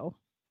Tomato.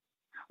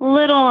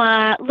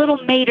 Little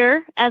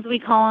Mater, as we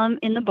call him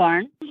in the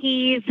barn.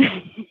 He's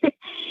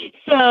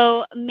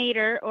so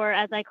Mater, or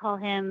as I call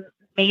him,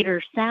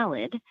 Mater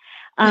Salad.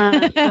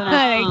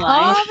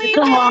 It's a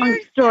long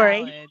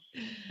story.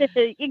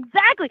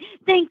 Exactly.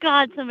 Thank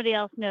God somebody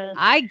else knows.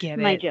 I get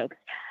my jokes.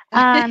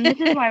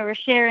 This is why we're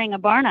sharing a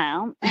barn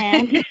aisle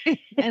and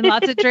and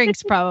lots of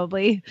drinks,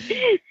 probably.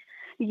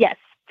 Yes,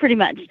 pretty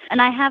much.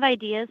 And I have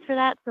ideas for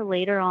that, so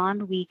later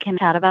on we can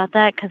chat about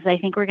that because I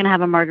think we're going to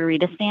have a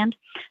margarita stand.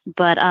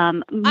 But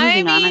I'm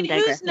digressing.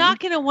 Who's not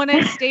going to want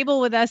to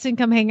stable with us and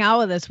come hang out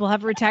with us? We'll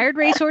have Retired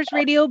Racehorse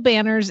Radio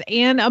banners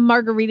and a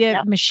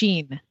margarita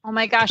machine. Oh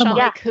my gosh, all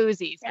the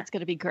koozies. It's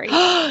going to be great.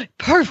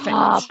 Perfect.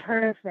 Oh,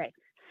 perfect.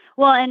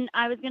 Well, and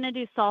I was going to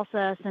do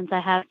salsa since I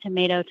have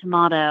Tomato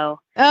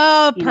Tomato.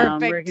 Oh,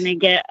 perfect. We're going to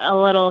get a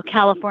little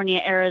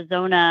California,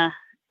 Arizona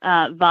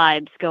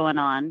vibes going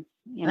on.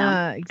 you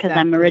know, because exactly.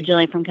 I'm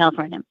originally from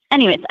California.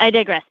 Anyways, I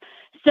digress.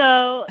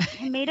 So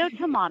tomato,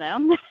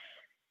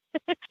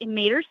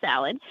 Mater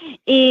salad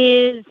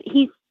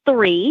he's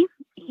 3.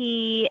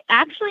 He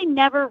actually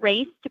never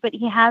raced, but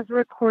he has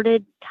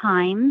recorded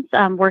times,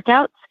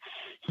 workouts.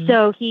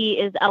 So he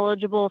is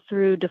eligible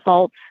through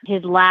default.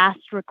 His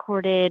last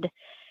recorded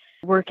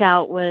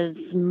workout was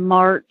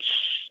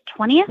March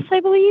 20th, I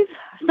believe,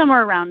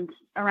 somewhere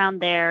around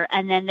there.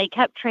 And then they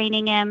kept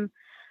training him,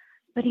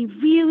 but he's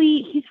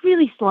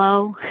really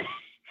slow.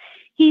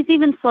 He's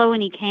even slow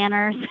when he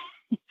canners.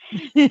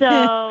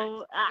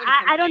 So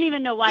I don't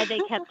even know why they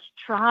kept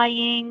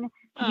trying,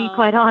 to be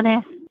quite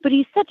honest. But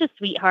he's such a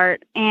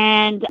sweetheart.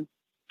 And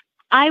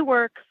I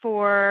work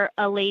for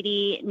a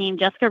lady named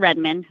Jessica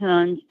Redmond who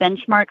owns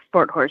Benchmark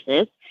Sport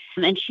Horses,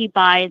 and she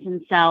buys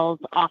and sells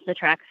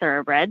off-the-track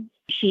thoroughbreds.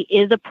 She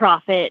is a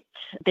profit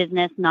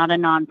business, not a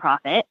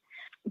nonprofit,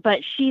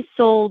 but she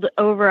sold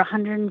over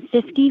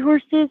 150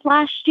 horses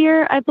last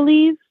year, I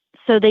believe.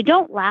 So they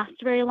don't last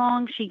very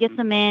long. She gets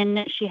them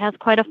in. She has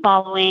quite a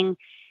following,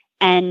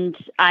 and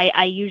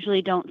I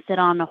usually don't sit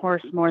on a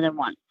horse more than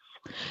once.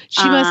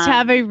 She must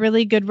have a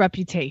really good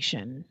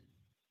reputation.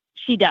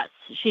 She does.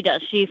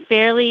 She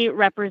fairly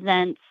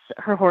represents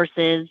her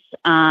horses.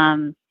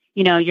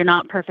 You know, you're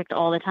not perfect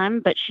all the time,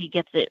 but she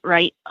gets it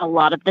right a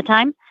lot of the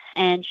time.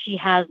 And she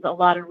has a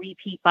lot of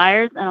repeat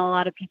buyers and a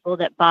lot of people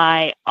that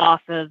buy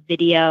off of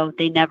video.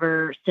 They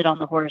never sit on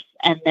the horse,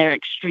 and they're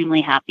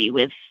extremely happy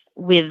with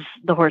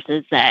the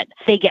horses that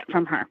they get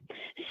from her.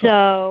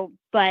 So,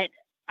 but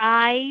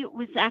I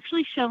was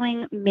actually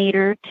showing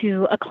Mater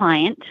to a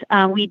client.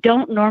 We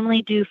don't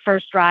normally do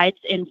first rides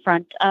in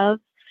front of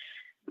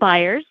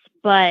buyers,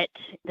 but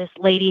this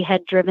lady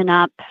had driven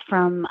up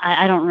from,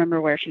 I don't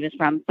remember where she was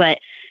from, but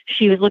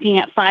she was looking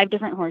at 5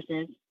 different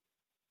horses.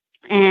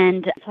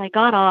 And so I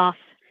got off,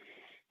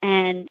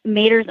 and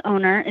Mater's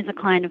owner is a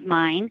client of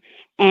mine,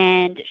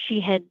 and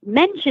she had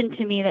mentioned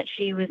to me that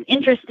she was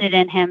interested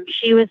in him.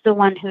 She was the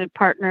one who had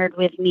partnered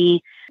with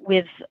me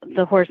with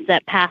the horse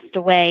that passed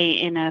away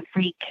in a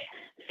freak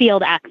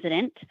field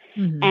accident.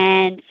 Mm-hmm.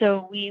 And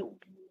so we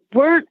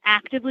weren't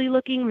actively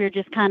looking. We were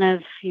just kind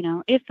of, you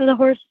know, if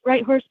the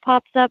right horse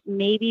pops up,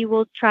 maybe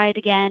we'll try it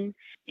again.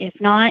 If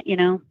not, you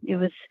know, it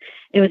was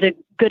a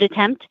good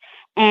attempt.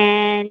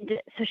 And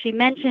so she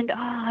mentioned,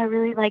 I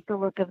really like the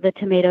look of the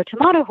tomato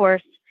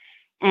horse.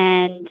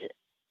 And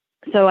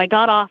so I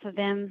got off of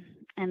him,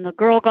 and the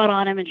girl got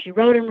on him, and she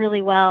rode him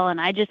really well.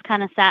 And I just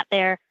kind of sat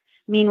there.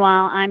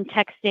 Meanwhile, I'm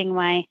texting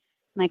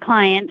my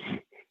client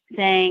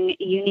saying,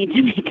 you need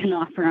to make an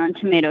offer on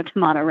tomato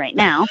right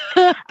now.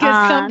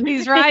 Because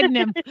somebody's riding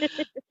him.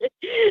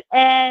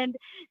 And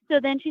so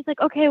then she's like,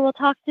 okay, we'll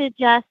talk to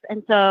Jess.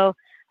 And so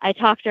I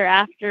talked to her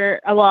after.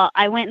 Well,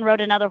 I went and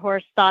rode another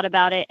horse, thought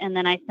about it, and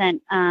then I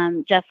sent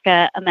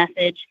Jessica a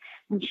message,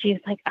 and she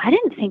was like, I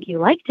didn't think you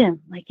liked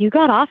him. Like, you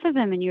got off of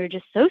him, and you were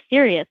just so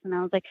serious. And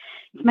I was like,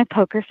 it's my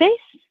poker face.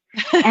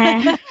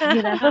 And,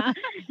 you know,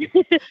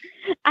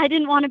 I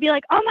didn't want to be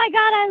like, oh, my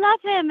God, I love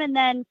him. And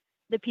then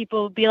the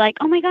people would be like,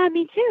 oh, my God,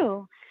 me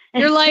too.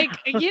 You're like,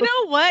 you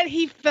know what?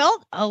 He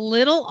felt a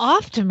little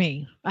off to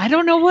me. I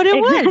don't know what it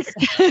was.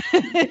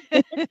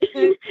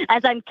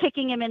 As I'm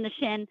kicking him in the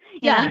shin.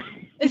 Yeah. Know?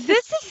 Is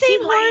this the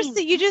same horse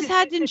that you just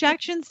had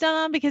injections done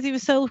on because he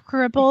was so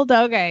crippled?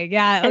 Okay.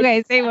 Yeah.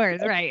 Okay. Same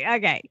horse. Right.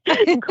 Okay.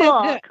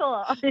 Cool.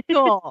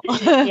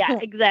 Yeah,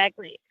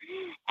 exactly.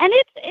 And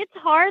it's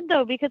hard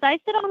though, because I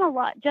sit on a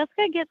lot.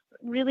 Jessica gets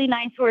really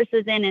nice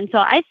horses in. And so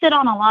I sit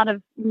on a lot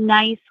of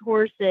nice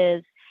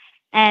horses.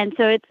 And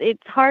so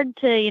it's hard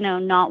to, you know,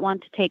 not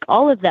want to take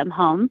all of them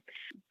home.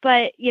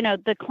 But, you know,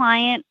 the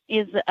client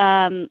is,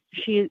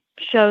 she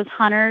shows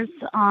hunters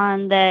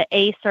on the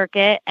A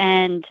circuit,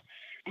 and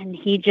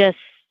he just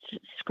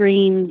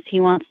screams he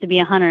wants to be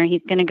a hunter.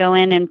 He's going to go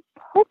in and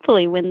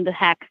hopefully win the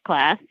hack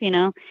class, you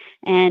know,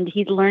 and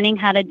he's learning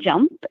how to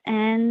jump,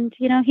 and,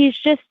 you know, he's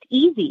just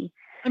easy.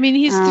 I mean,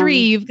 he's 3.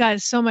 You've got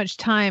so much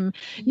time.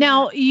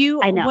 Now,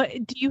 I know.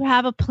 Do you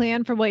have a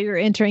plan for what you're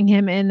entering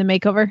him in the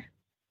makeover?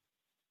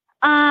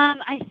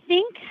 I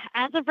think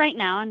as of right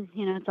now, and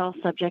you know, it's all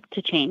subject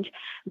to change,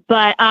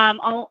 but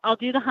I'll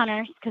do the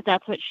hunters because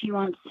that's what she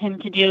wants him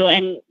to do,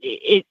 and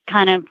it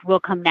kind of will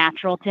come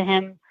natural to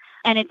him.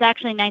 And it's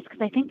actually nice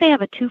because I think they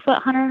have a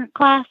 2-foot hunter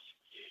class,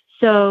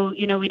 so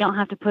you know, we don't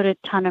have to put a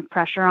ton of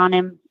pressure on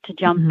him to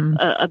jump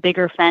a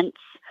bigger fence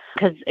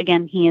because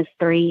again, he is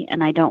 3,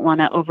 and I don't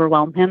want to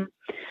overwhelm him.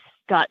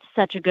 Got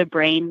such a good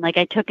brain. Like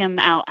I took him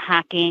out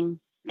hacking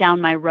down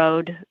my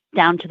road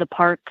down to the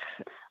park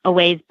a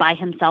ways by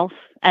himself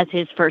as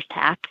his first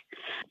hack.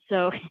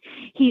 So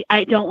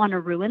I don't want to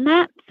ruin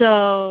that.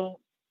 So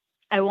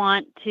I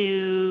want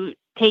to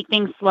take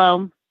things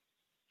slow.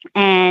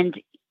 And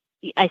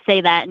I say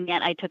that, and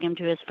yet I took him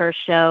to his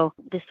first show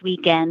this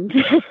weekend.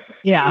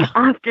 Yeah.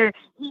 After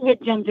he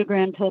hit jumps a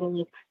grand total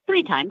of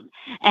 3 times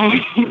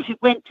and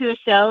went to a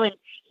show, and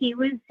he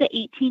was the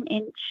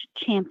 18-inch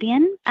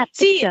champion at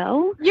the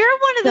show. You're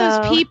one of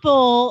those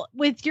people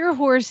with your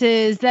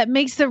horses that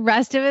makes the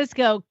rest of us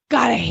go,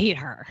 God, I hate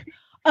her.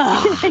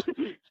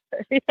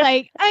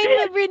 Like,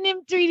 I've ridden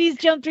him 3D's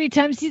Jump 3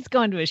 times. He's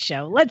going to a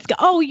show. Let's go.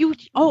 Oh,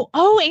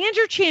 and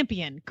your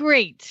champion.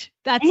 Great.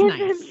 That's And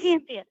nice.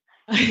 champion.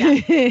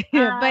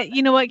 But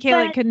you know what,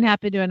 Kayla? It couldn't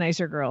happen to a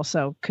nicer girl.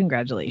 So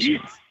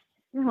congratulations.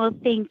 Well,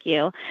 thank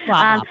you.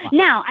 Blah, blah, blah.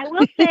 Now, I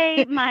will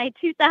say my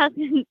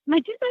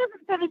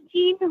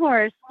 2017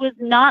 horse was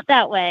not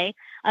that way.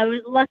 I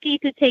was lucky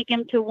to take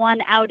him to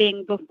one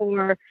outing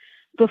before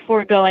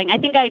going. I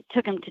think I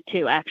took him to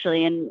two,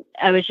 actually, and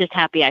I was just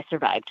happy I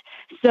survived.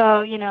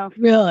 So,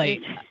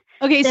 Really?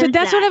 Okay, so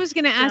that's what I was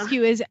going to ask So-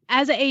 you is,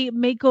 as a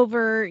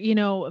makeover,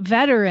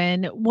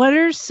 veteran,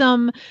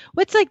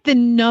 what's like the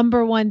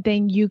number one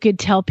thing you could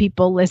tell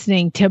people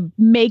listening to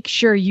make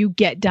sure you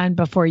get done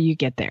before you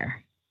get there?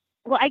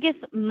 Well, I guess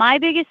my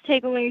biggest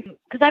takeaway,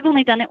 because I've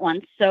only done it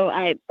once, so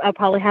I'll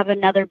probably have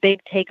another big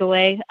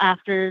takeaway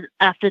after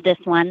this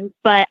one.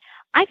 But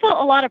I felt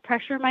a lot of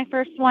pressure in my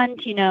first one,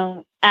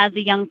 as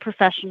a young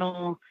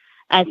professional,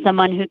 as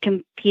someone who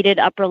competed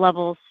upper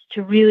levels,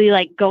 to really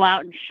like go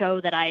out and show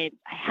that I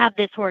have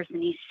this horse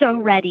and he's so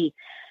ready,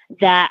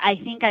 that I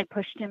think I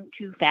pushed him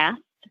too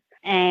fast.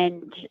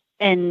 And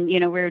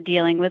we were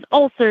dealing with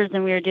ulcers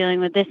and we were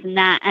dealing with this and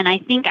that. And I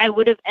think I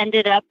would have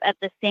ended up at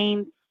the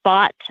same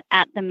spot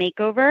at the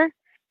makeover,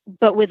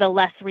 but with a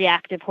less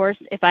reactive horse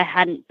if I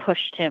hadn't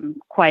pushed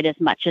him quite as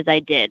much as I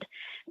did.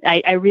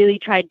 I really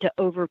tried to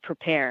over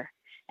prepare.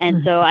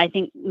 And so I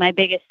think my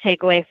biggest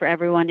takeaway for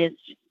everyone is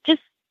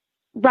just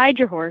ride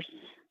your horse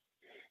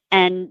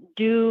and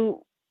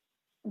do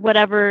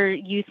whatever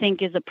you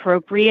think is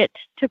appropriate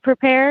to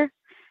prepare.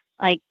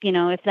 Like,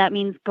 if that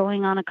means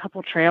going on a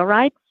couple trail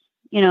rides,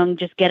 and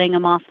just getting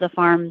him off the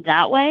farm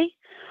that way,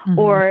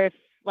 or if,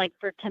 like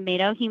for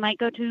Tomato, he might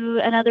go to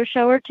another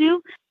show or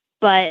two.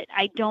 But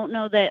I don't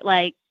know that,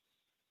 like,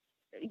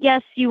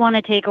 yes, you want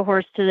to take a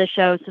horse to the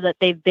show so that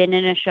they've been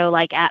in a show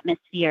like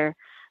Atmosphere.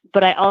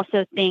 But I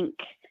also think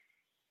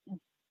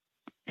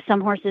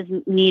some horses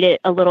need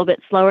it a little bit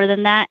slower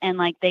than that. And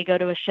like they go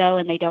to a show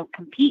and they don't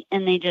compete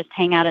and they just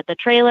hang out at the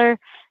trailer,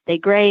 they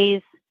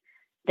graze,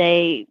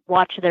 they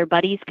watch their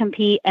buddies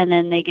compete, and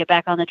then they get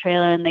back on the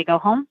trailer and they go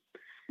home.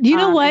 You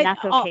know what? And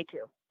that's okay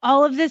too.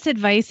 All of this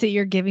advice that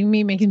you're giving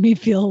me makes me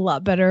feel a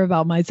lot better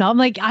about myself. I'm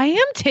like,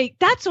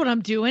 that's what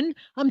I'm doing.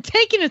 I'm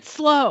taking it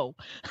slow.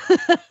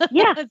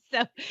 Yeah.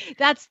 So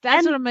that's what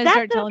I'm going to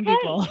start telling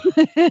people.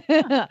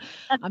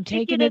 I'm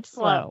taking it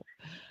slow.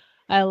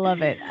 I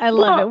love it. I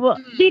love it. Well,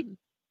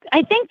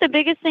 I think the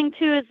biggest thing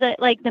too is that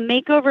like the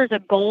makeover is a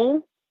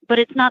goal, but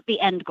it's not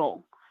the end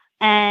goal.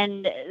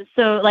 And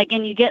so like,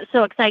 and you get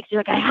so excited,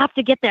 you're like, I have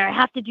to get there. I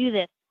have to do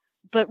this.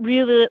 But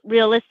really,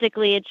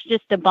 realistically, it's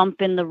just a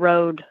bump in the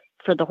road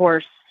for the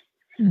horse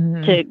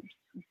because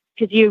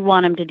you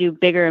want him to do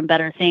bigger and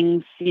better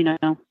things, in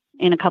a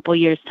couple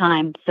years'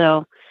 time.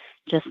 So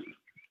just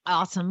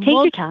awesome. Take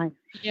your time.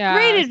 Yeah.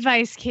 Great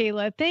advice,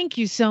 Kayla. Thank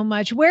you so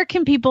much. Where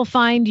can people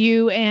find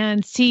you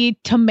and see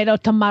Tomato?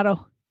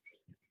 Tomato.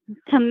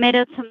 They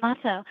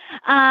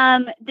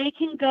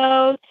can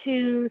go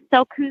to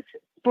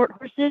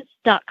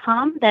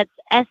selcouthsporthorses.com. That's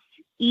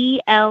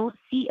SELCOUTH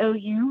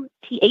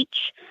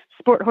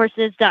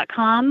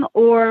sporthorses.com,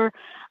 or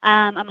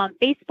I'm on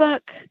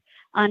Facebook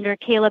under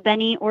Kayla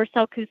Benny or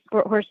Selcouth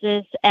Sport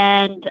Horses,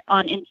 and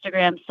on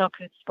Instagram,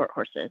 Selcouth Sport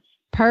Horses.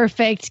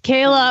 Perfect.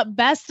 Kayla,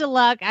 best of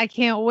luck. I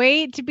can't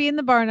wait to be in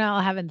the barn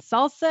now having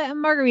salsa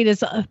and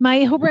margaritas. My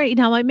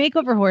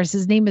makeover horse,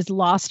 his name is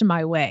Lost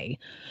My Way.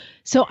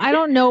 So I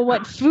don't know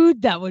what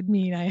food that would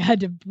mean I had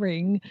to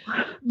bring.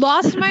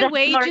 Lost My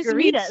Way just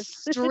means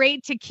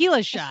straight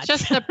tequila shots. I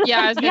was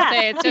going to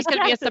say, it's just going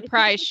to be a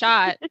surprise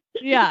shot.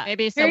 Yeah.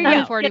 Maybe some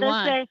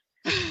 141.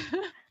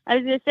 I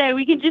was going to say,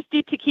 we can just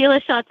do tequila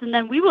shots and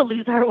then we will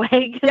lose our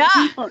way because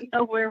we don't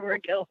know where we're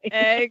going.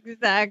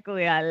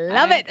 Exactly. I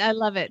love it. I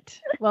love it.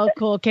 Well,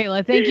 cool,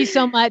 Kayla. Thank you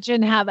so much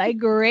and have a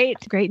great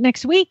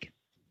next week.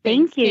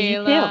 Thank you.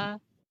 Kayla. You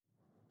too.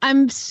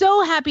 I'm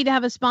so happy to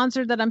have a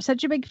sponsor that I'm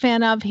such a big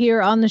fan of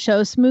here on the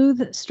show,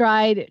 Smooth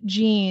Stride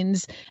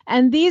Jeans.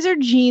 And these are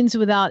jeans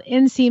without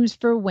inseams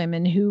for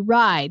women who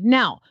ride.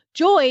 Now,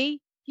 Joy,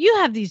 you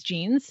have these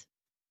jeans.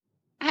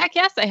 Heck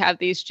yes, I have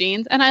these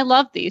jeans, and I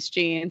love these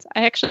jeans.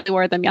 I actually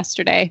wore them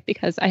yesterday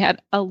because I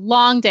had a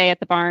long day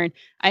at the barn.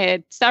 I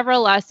had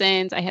several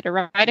lessons. I had to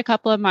ride a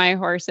couple of my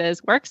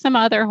horses, work some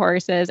other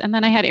horses, and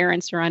then I had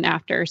errands to run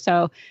after.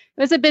 So it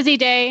was a busy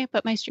day,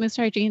 but my Smooth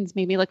Stride jeans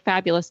made me look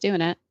fabulous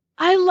doing it.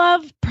 I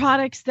love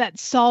products that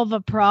solve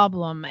a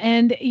problem.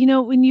 And,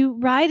 when you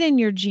ride in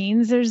your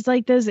jeans, there's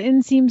like those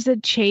inseams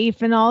that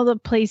chafe and all the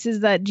places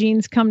that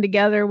jeans come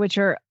together, which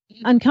are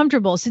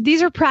uncomfortable. So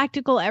these are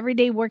practical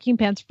everyday working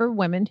pants for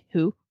women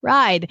who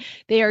ride.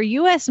 They are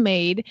US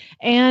made,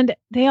 and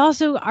they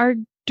also are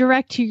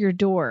direct to your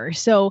door.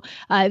 So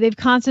they've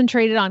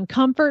concentrated on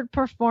comfort,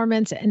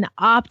 performance, and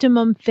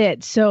optimum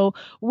fit. So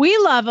we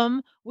love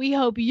them. We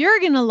hope you're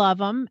going to love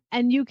them,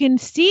 and you can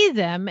see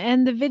them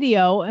in the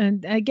video.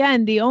 And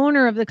again, the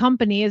owner of the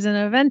company is an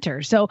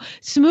eventer. So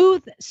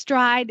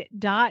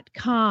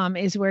smoothstride.com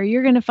is where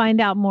you're going to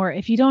find out more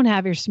if you don't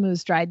have your Smooth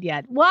Stride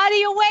yet. What are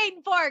you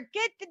waiting for?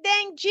 Get the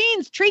dang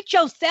jeans. Treat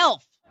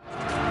yourself.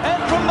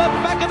 And from the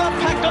back of the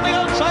pack on the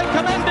outside,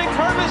 Commanding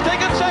Curve is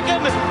taken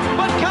second.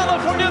 But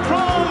California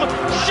Chrome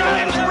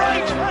shines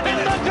bright in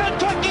the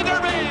Kentucky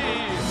Derby.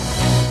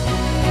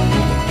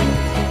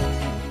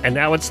 And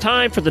now it's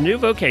time for the New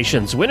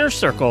Vocations Winner's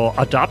Circle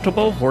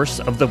Adoptable Horse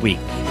of the Week.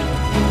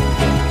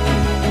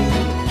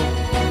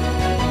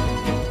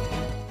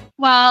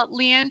 Well,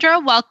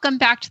 Leandra, welcome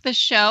back to the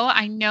show.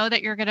 I know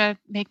that you're going to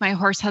make my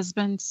horse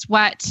husband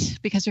sweat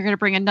because you're going to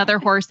bring another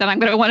horse that I'm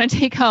going to want to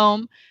take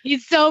home.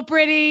 He's so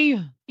pretty.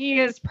 He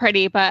is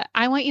pretty, but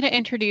I want you to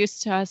introduce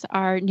to us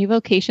our New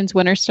Vocations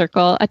Winner's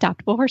Circle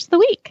Adoptable Horse of the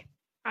Week.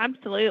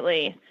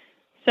 Absolutely.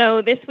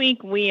 So this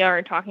week we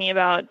are talking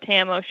about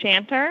Tam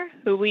O'Shanter,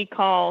 who we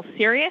call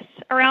Sirius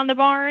around the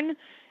barn.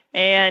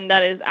 And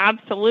that is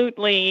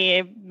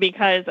absolutely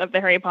because of the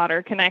Harry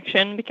Potter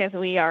connection, because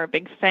we are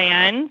big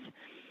fans.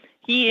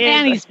 He is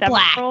and he's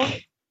black.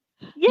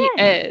 Yes, he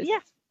is.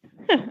 Yes.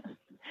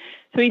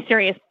 So he's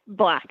Sirius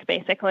Black,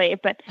 basically,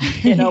 but,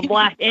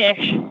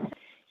 blackish.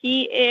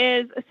 He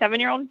is a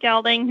 7-year-old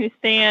gelding who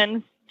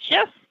stands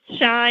just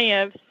shy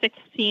of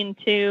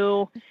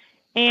 16'2",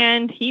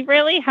 and he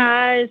really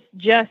has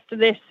just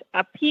this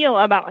appeal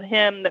about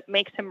him that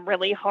makes him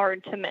really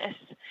hard to miss.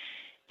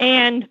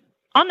 And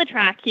on the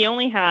track, he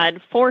only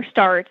had 4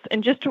 starts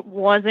and just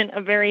wasn't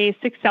a very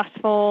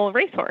successful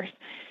racehorse.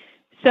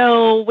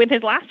 So with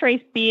his last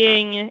race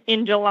being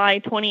in July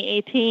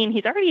 2018,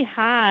 he's already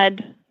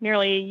had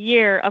nearly a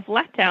year of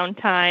letdown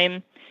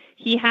time.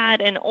 He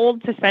had an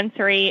old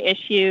suspensory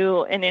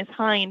issue in his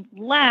hind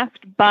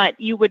left, but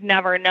you would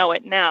never know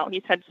it now.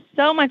 He's had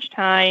so much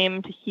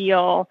time to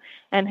heal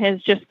and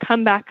has just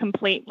come back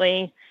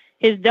completely.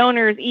 His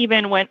donors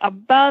even went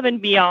above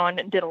and beyond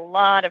and did a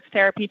lot of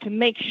therapy to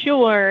make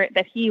sure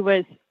that he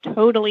was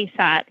totally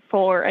set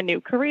for a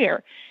new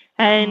career.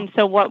 And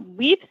so what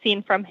we've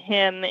seen from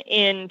him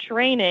in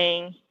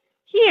training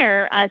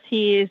here, as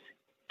he's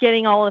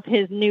getting all of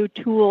his new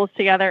tools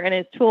together in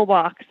his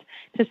toolbox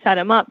to set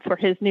him up for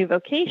his new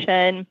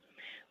vocation,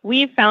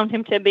 we've found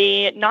him to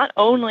be not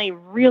only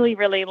really,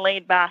 really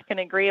laid back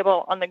and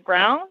agreeable on the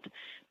ground,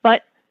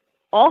 but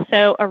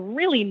also a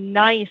really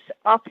nice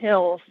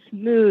uphill,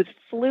 smooth,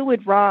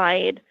 fluid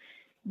ride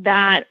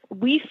that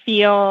we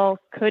feel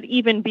could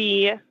even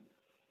be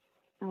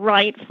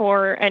right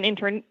for an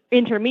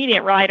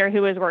intermediate rider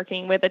who is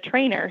working with a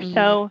trainer. Mm-hmm.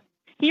 So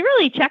he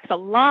really checks a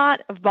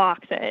lot of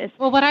boxes.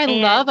 Well, what I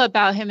love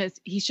about him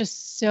is he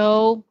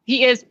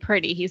is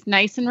pretty. He's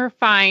nice and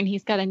refined.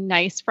 He's got a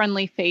nice,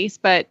 friendly face,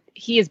 but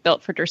he is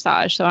built for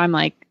dressage. So I'm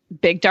like,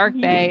 big dark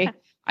bay. Yeah.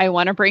 I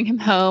want to bring him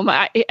home.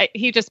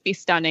 He'd just be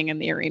stunning in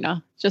the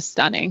arena. Just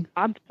stunning.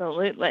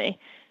 Absolutely.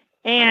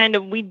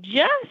 And we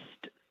just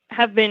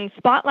have been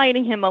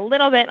spotlighting him a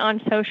little bit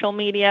on social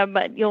media,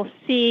 but you'll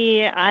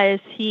see as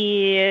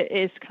he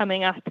is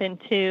coming up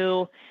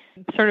into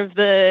sort of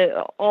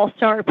the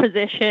all-star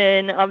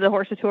position of the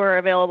horses who are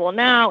available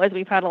now, as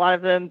we've had a lot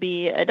of them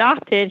be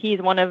adopted,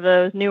 he's one of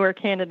those newer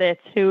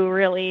candidates who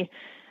really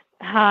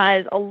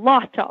has a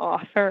lot to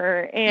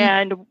offer.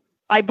 And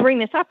I bring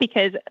this up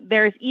because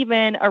there's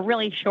even a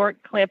really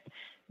short clip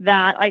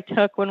that I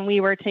took when we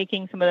were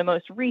taking some of the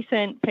most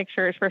recent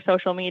pictures for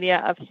social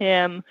media of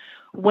him,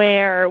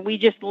 where we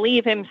just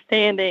leave him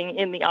standing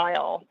in the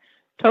aisle,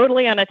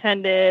 totally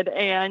unattended,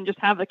 and just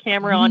have the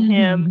camera on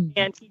him,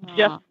 and he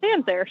just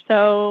stands there.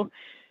 So,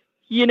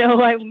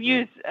 I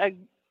use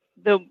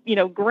the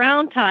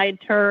ground tied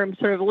term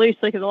sort of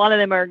loosely because a lot of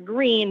them are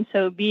green,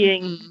 so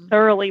being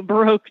thoroughly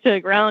broke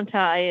to ground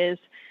tie is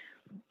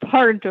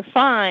hard to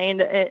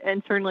find,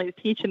 and certainly to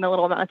teach in the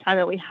little amount of time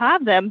that we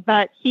have them.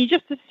 But he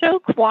just is so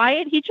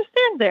quiet. He just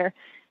stands there,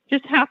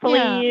 just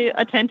happily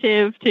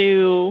attentive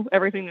to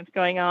everything that's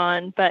going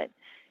on, but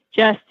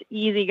just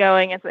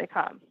easygoing as they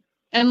come.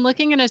 And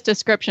looking at his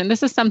description,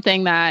 this is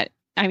something that,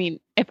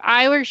 if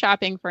I were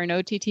shopping for an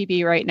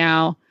OTTB right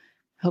now,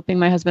 hoping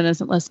my husband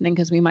isn't listening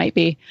because we might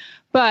be,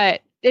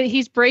 but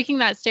he's breaking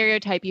that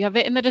stereotype. You have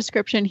it in the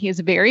description. He is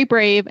very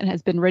brave and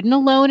has been ridden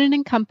alone and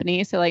in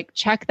company. So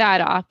check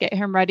that off, get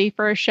him ready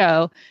for a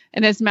show.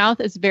 And his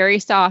mouth is very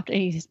soft, and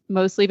he's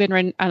mostly been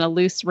ridden on a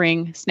loose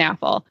ring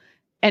snaffle.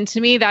 And to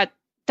me,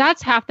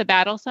 that's half the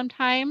battle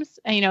sometimes.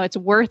 And, it's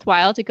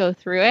worthwhile to go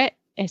through it,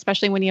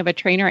 especially when you have a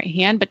trainer at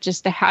hand, but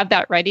just to have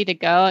that ready to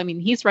go.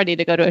 He's ready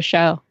to go to a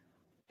show.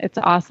 It's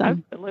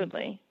awesome.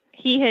 Absolutely.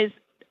 He has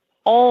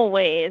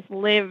always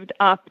lived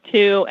up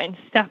to and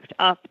stepped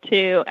up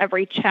to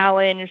every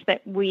challenge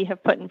that we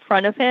have put in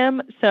front of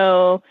him.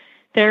 So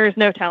there's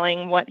no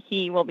telling what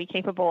he will be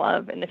capable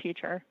of in the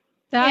future.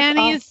 And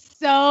he's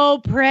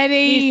so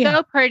pretty. He's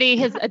so pretty.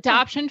 His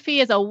adoption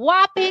fee is a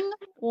whopping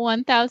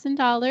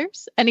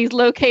 $1,000. And he's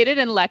located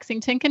in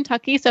Lexington,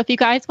 Kentucky. So if you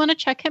guys want to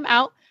check him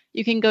out,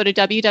 you can go to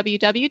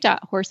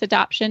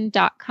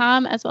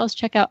www.horseadoption.com, as well as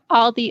check out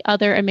all the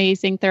other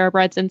amazing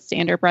thoroughbreds and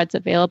standardbreds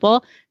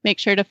available. Make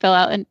sure to fill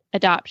out an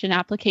adoption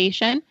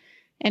application.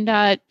 And,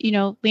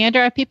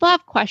 Leandra, if people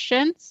have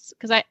questions,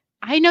 because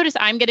I notice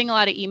I'm getting a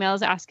lot of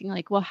emails asking,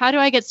 like, well, how do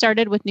I get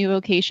started with New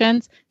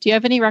Vocations? Do you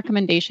have any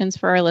recommendations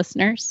for our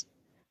listeners?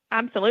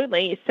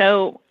 Absolutely.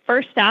 So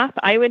first off,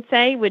 I would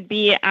say would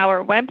be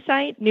our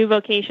website,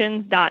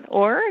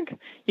 newvocations.org.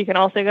 You can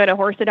also go to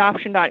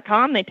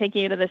horseadoption.com. They take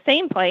you to the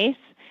same place.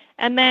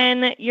 And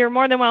then you're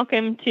more than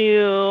welcome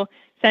to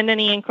send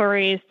any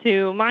inquiries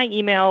to my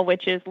email,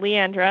 which is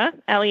Leandra,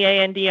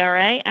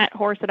 Leandra,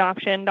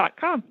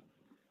 @horseadoption.com.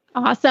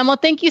 Awesome. Well,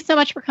 thank you so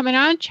much for coming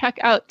on. Check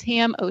out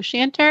Tam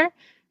O'Shanter,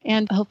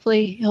 and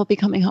hopefully he'll be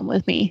coming home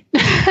with me.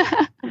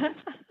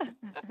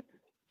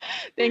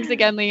 Thanks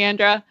again,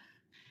 Leandra.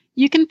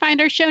 You can find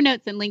our show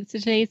notes and links to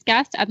today's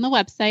guest on the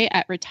website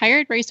at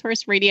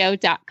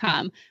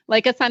retiredracehorseradio.com.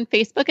 Like us on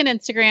Facebook and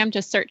Instagram,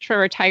 just search for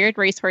Retired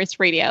Racehorse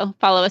Radio.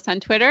 Follow us on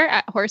Twitter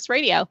 @Horse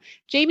Radio.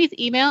 Jamie's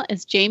email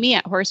is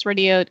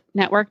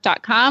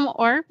jamie@horseradionetwork.com,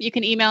 or you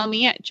can email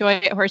me at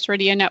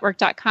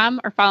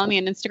joy@horseradionetwork.com, or follow me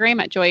on Instagram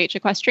at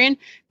joyhequestrian.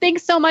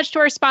 Thanks so much to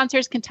our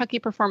sponsors, Kentucky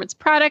Performance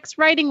Products,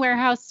 Riding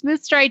Warehouse,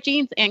 Smooth Stride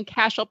Jeans, and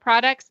Cashel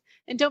Products.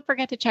 And don't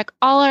forget to check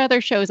all our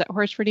other shows at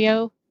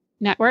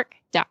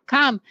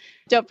horseradionetwork.com.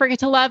 Don't forget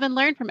to love and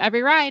learn from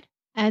every ride.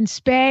 And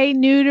spay,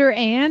 neuter,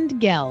 and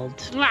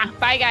geld.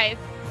 Bye, guys.